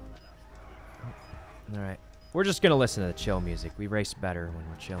 All right. We're just going to listen to the chill music. We race better when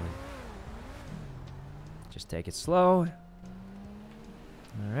we're chilling. Just take it slow. All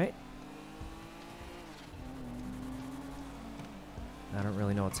right. I don't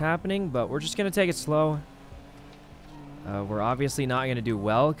really know what's happening, but we're just going to take it slow. We're obviously not going to do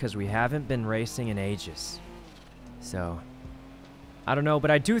well because we haven't been racing in ages. So, I don't know,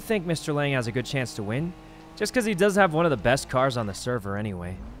 but I do think Mr. Lang has a good chance to win. Just because he does have one of the best cars on the server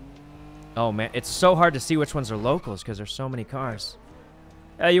anyway. Oh, man. It's so hard to see which ones are locals because there's so many cars.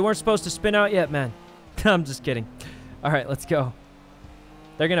 You weren't supposed to spin out yet, man. I'm just kidding. All right, let's go.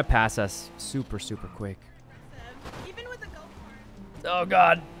 They're going to pass us super, super quick. Even with the go-kart. Oh,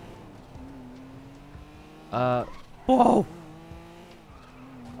 God. Whoa.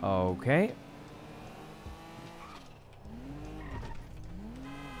 Okay.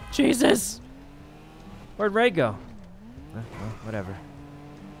 Jesus. Where'd Ray go? Well, whatever.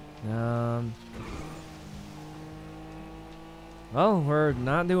 Well, we're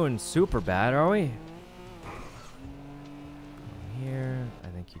not doing super bad, are we?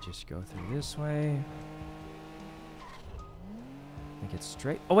 think you just go through this way. I think it's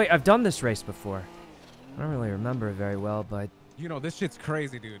straight. Oh wait, I've done this race before. I don't really remember it very well, but You know, this shit's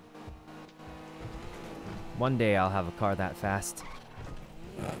crazy, dude. one day I'll have a car that fast.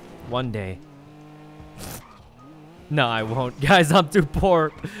 One day. No, I won't. Guys, I'm too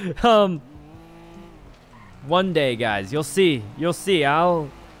poor. One day, guys. You'll see. You'll see. I'll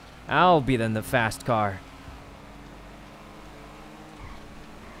be in the fast car.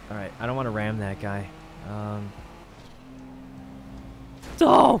 All right. I don't want to ram that guy.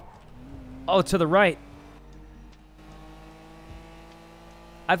 Oh! Oh, to the right.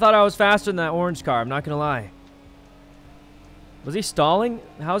 I thought I was faster than that orange car. I'm not going to lie. Was he stalling?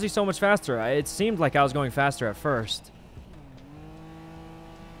 How is he so much faster? It seemed like I was going faster at first.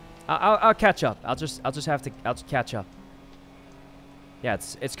 I'll catch up. I'll just catch up. Yeah,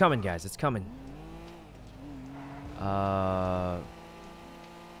 it's coming, guys. It's coming. I'm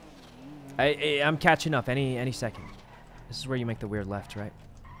catching up any second. This is where you make the weird left, right?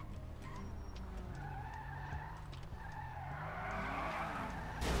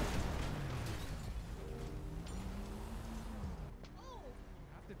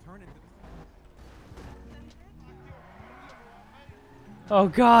 Oh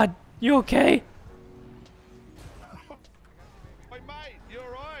God, you okay? Hey mate, you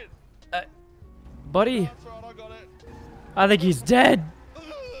alright? Buddy. That's right, I got it. I think he's dead.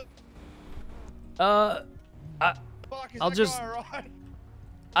 Fuck, is I'll that just. guy alright?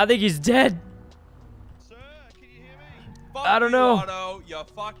 I think he's dead. Sir, can you hear me? Fuck I don't you, know. Otto, you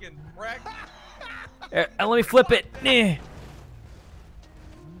fucking prick. Here, let me flip it. Nah.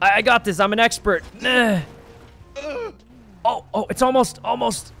 I got this. I'm an expert. Nah. Oh, it's almost.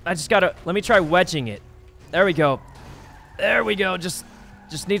 I just gotta. Let me try wedging it. There we go. There we go. Just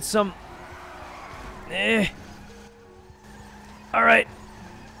need some. All right.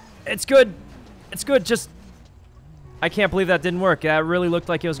 It's good. It's good. Just. I can't believe that didn't work. That really looked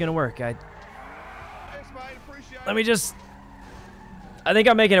like it was gonna work. Let me just. I think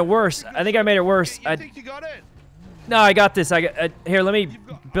I'm making it worse. I think I made it worse. You think you got it? No, I got this. Here, let me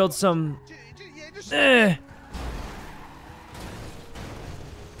build some.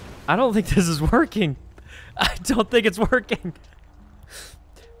 I don't think this is working. I don't think it's working.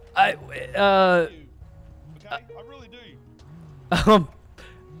 Okay, I really do.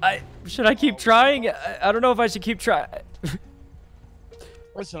 Should I keep trying? I don't know if I should keep trying.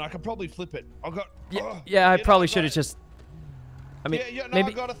 Listen, I could probably flip it. I got. Yeah, I probably should have just. I mean, no,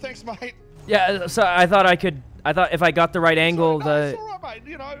 maybe. I got it. Thanks, mate. Yeah, so I thought I could. I thought if I got the right angle, It's all right,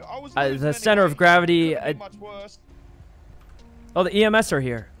 mate. You know, I was the center of gravity. much worse. Oh, the EMS are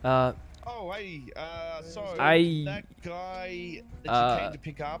here. Oh, hey. So that guy that you came to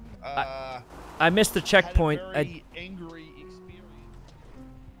pick up. I missed the checkpoint. Had a very angry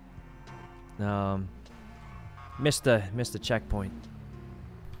experience. Missed the checkpoint.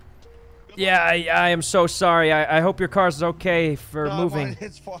 Yeah, I am so sorry. I hope your car's okay for moving. Mate,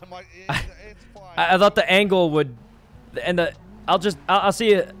 it's fine, mate. It's fine. I thought the angle would, and I'll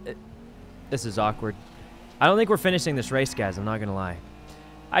see you. This is awkward. I don't think we're finishing this race, guys. I'm not gonna lie.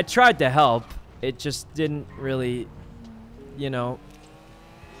 I tried to help. It just didn't really, you know.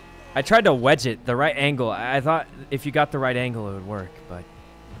 I tried to wedge it the right angle. I thought if you got the right angle, it would work, but.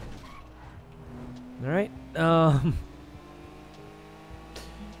 All right.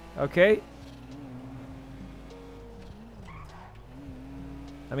 Okay.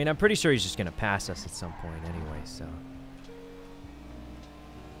 I mean, I'm pretty sure he's just gonna pass us at some point anyway, so.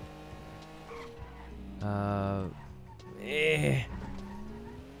 Oh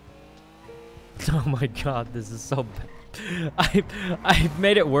my God, this is so bad. I've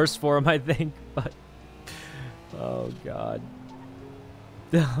made it worse for him, I think, but. Oh God.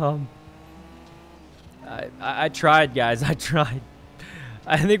 I tried, guys. I tried.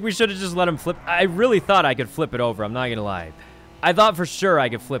 I think we should have just let him flip. I really thought I could flip it over. I'm not gonna lie. I thought for sure I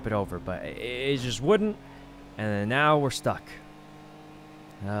could flip it over, but it just wouldn't. And then now we're stuck.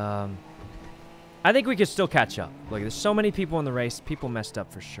 I think we could still catch up. Look, there's so many people in the race. People messed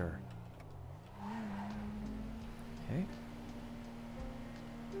up for sure. Okay.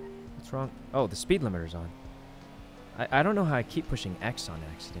 What's wrong? Oh, the speed limiter's on. I don't know how I keep pushing X on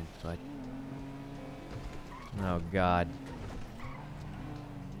accident, but. Oh God.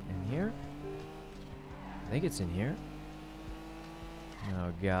 In here? I think it's in here.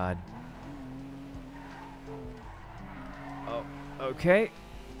 Oh God. Oh, okay.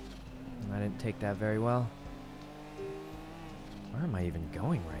 I didn't take that very well. Where am I even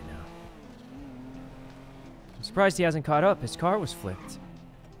going right now? I'm surprised he hasn't caught up. His car was flipped.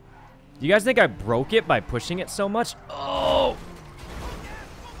 Do you guys think I broke it by pushing it so much? Oh!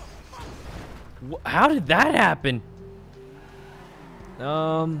 How did that happen?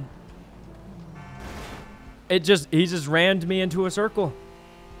 He just rammed me into a circle.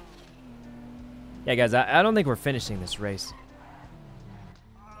 Yeah, guys, I don't think we're finishing this race.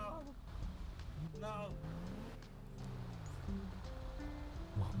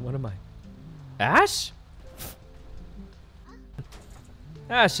 What am I? Ash?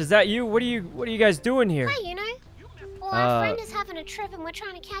 Ash, is that you? What are you guys doing here? Hi, Yuno. Well, our friend is having a trip and we're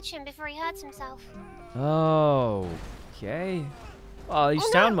trying to catch him before he hurts himself. Oh, okay. Well, you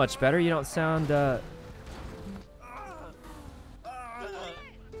sound much better. You don't sound,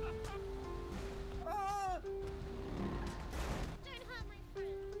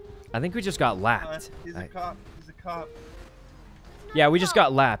 I think we just got lapped. He's a cop. He's a cop. Yeah, we just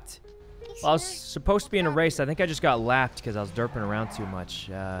got lapped. Well, I was supposed to be in a race. I think I just got lapped because I was derping around too much.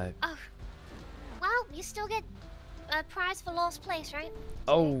 Oh. Well, you still get a prize for lost place, right?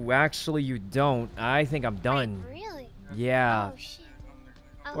 Oh, actually, you don't. I think I'm done. Wait, really? Yeah. Oh, shit.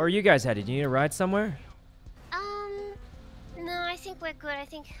 Where are you guys headed? You need a ride somewhere? No, I think we're good. I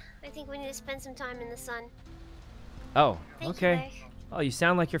think we need to spend some time in the sun. Oh, Thank okay. you, Oh, you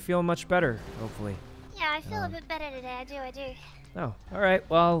sound like you're feeling much better, hopefully. yeah, I feel a bit better today. I do. Oh, all right.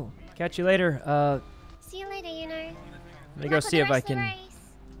 Well, catch you later. See you later, Yuno. Let me go see if I can.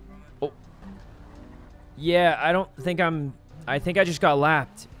 Oh. Yeah, I think I just got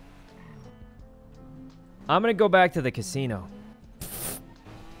lapped. I'm gonna go back to the casino.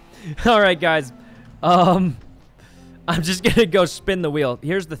 All right, guys. I'm just gonna go spin the wheel.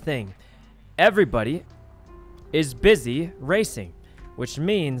 Here's the thing. Everybody is busy racing, which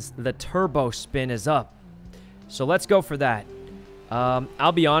means the turbo spin is up. So let's go for that.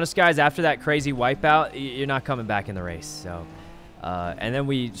 I'll be honest, guys, after that crazy wipeout, you're not coming back in the race. So, and then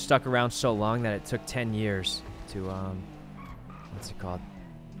we stuck around so long that it took 10 years to, what's it called?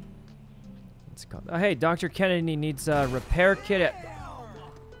 Oh, hey, Dr. Kennedy needs a repair kit.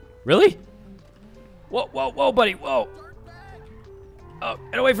 Really? Whoa, buddy, whoa. Oh,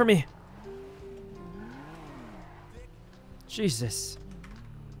 get away from me. Jesus.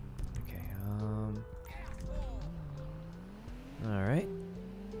 Okay, all right.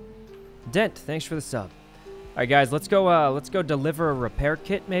 Dent, thanks for the sub. All right, guys, let's go deliver a repair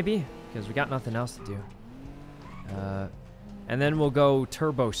kit maybe, because we got nothing else to do. And then we'll go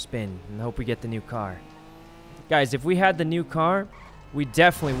turbo spin and hope we get the new car. Guys, if we had the new car, we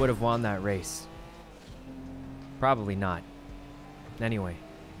definitely would have won that race. Probably not. Anyway.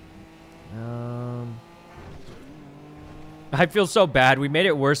 I feel so bad. We made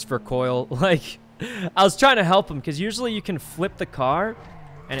it worse for Coil. Like, I was trying to help him because usually you can flip the car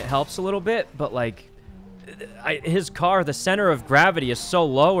and it helps a little bit, but like his car, the center of gravity is so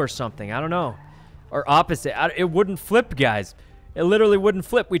low or something. I don't know. Or opposite. It wouldn't flip, guys. It literally wouldn't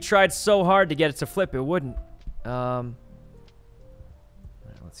flip. We tried so hard to get it to flip. It wouldn't. All right,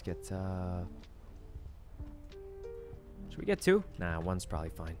 let's get... Should we get 2? Nah, 1's probably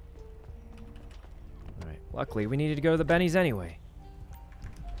fine. All right. Luckily, we needed to go to the Bennies anyway.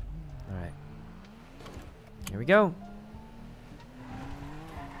 All right. Here we go.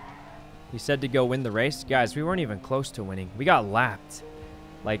 He said to go win the race. Guys, we weren't even close to winning. We got lapped.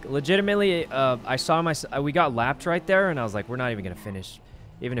 Like, legitimately, I saw we got lapped right there, and I was like, we're not even going to finish.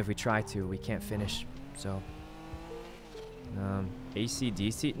 Even if we try to, we can't finish. So,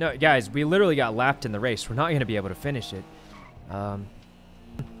 AC/DC. No, guys, we literally got lapped in the race. We're not going to be able to finish it.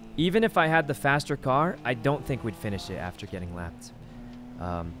 Even if I had the faster car, I don't think we'd finish it after getting lapped.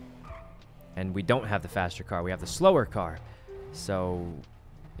 And we don't have the faster car. We have the slower car. So,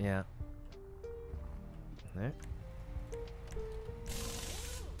 yeah. There.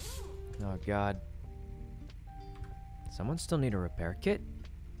 Oh, God. Someone still need a repair kit?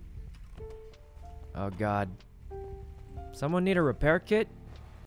 Oh, God. Someone need a repair kit?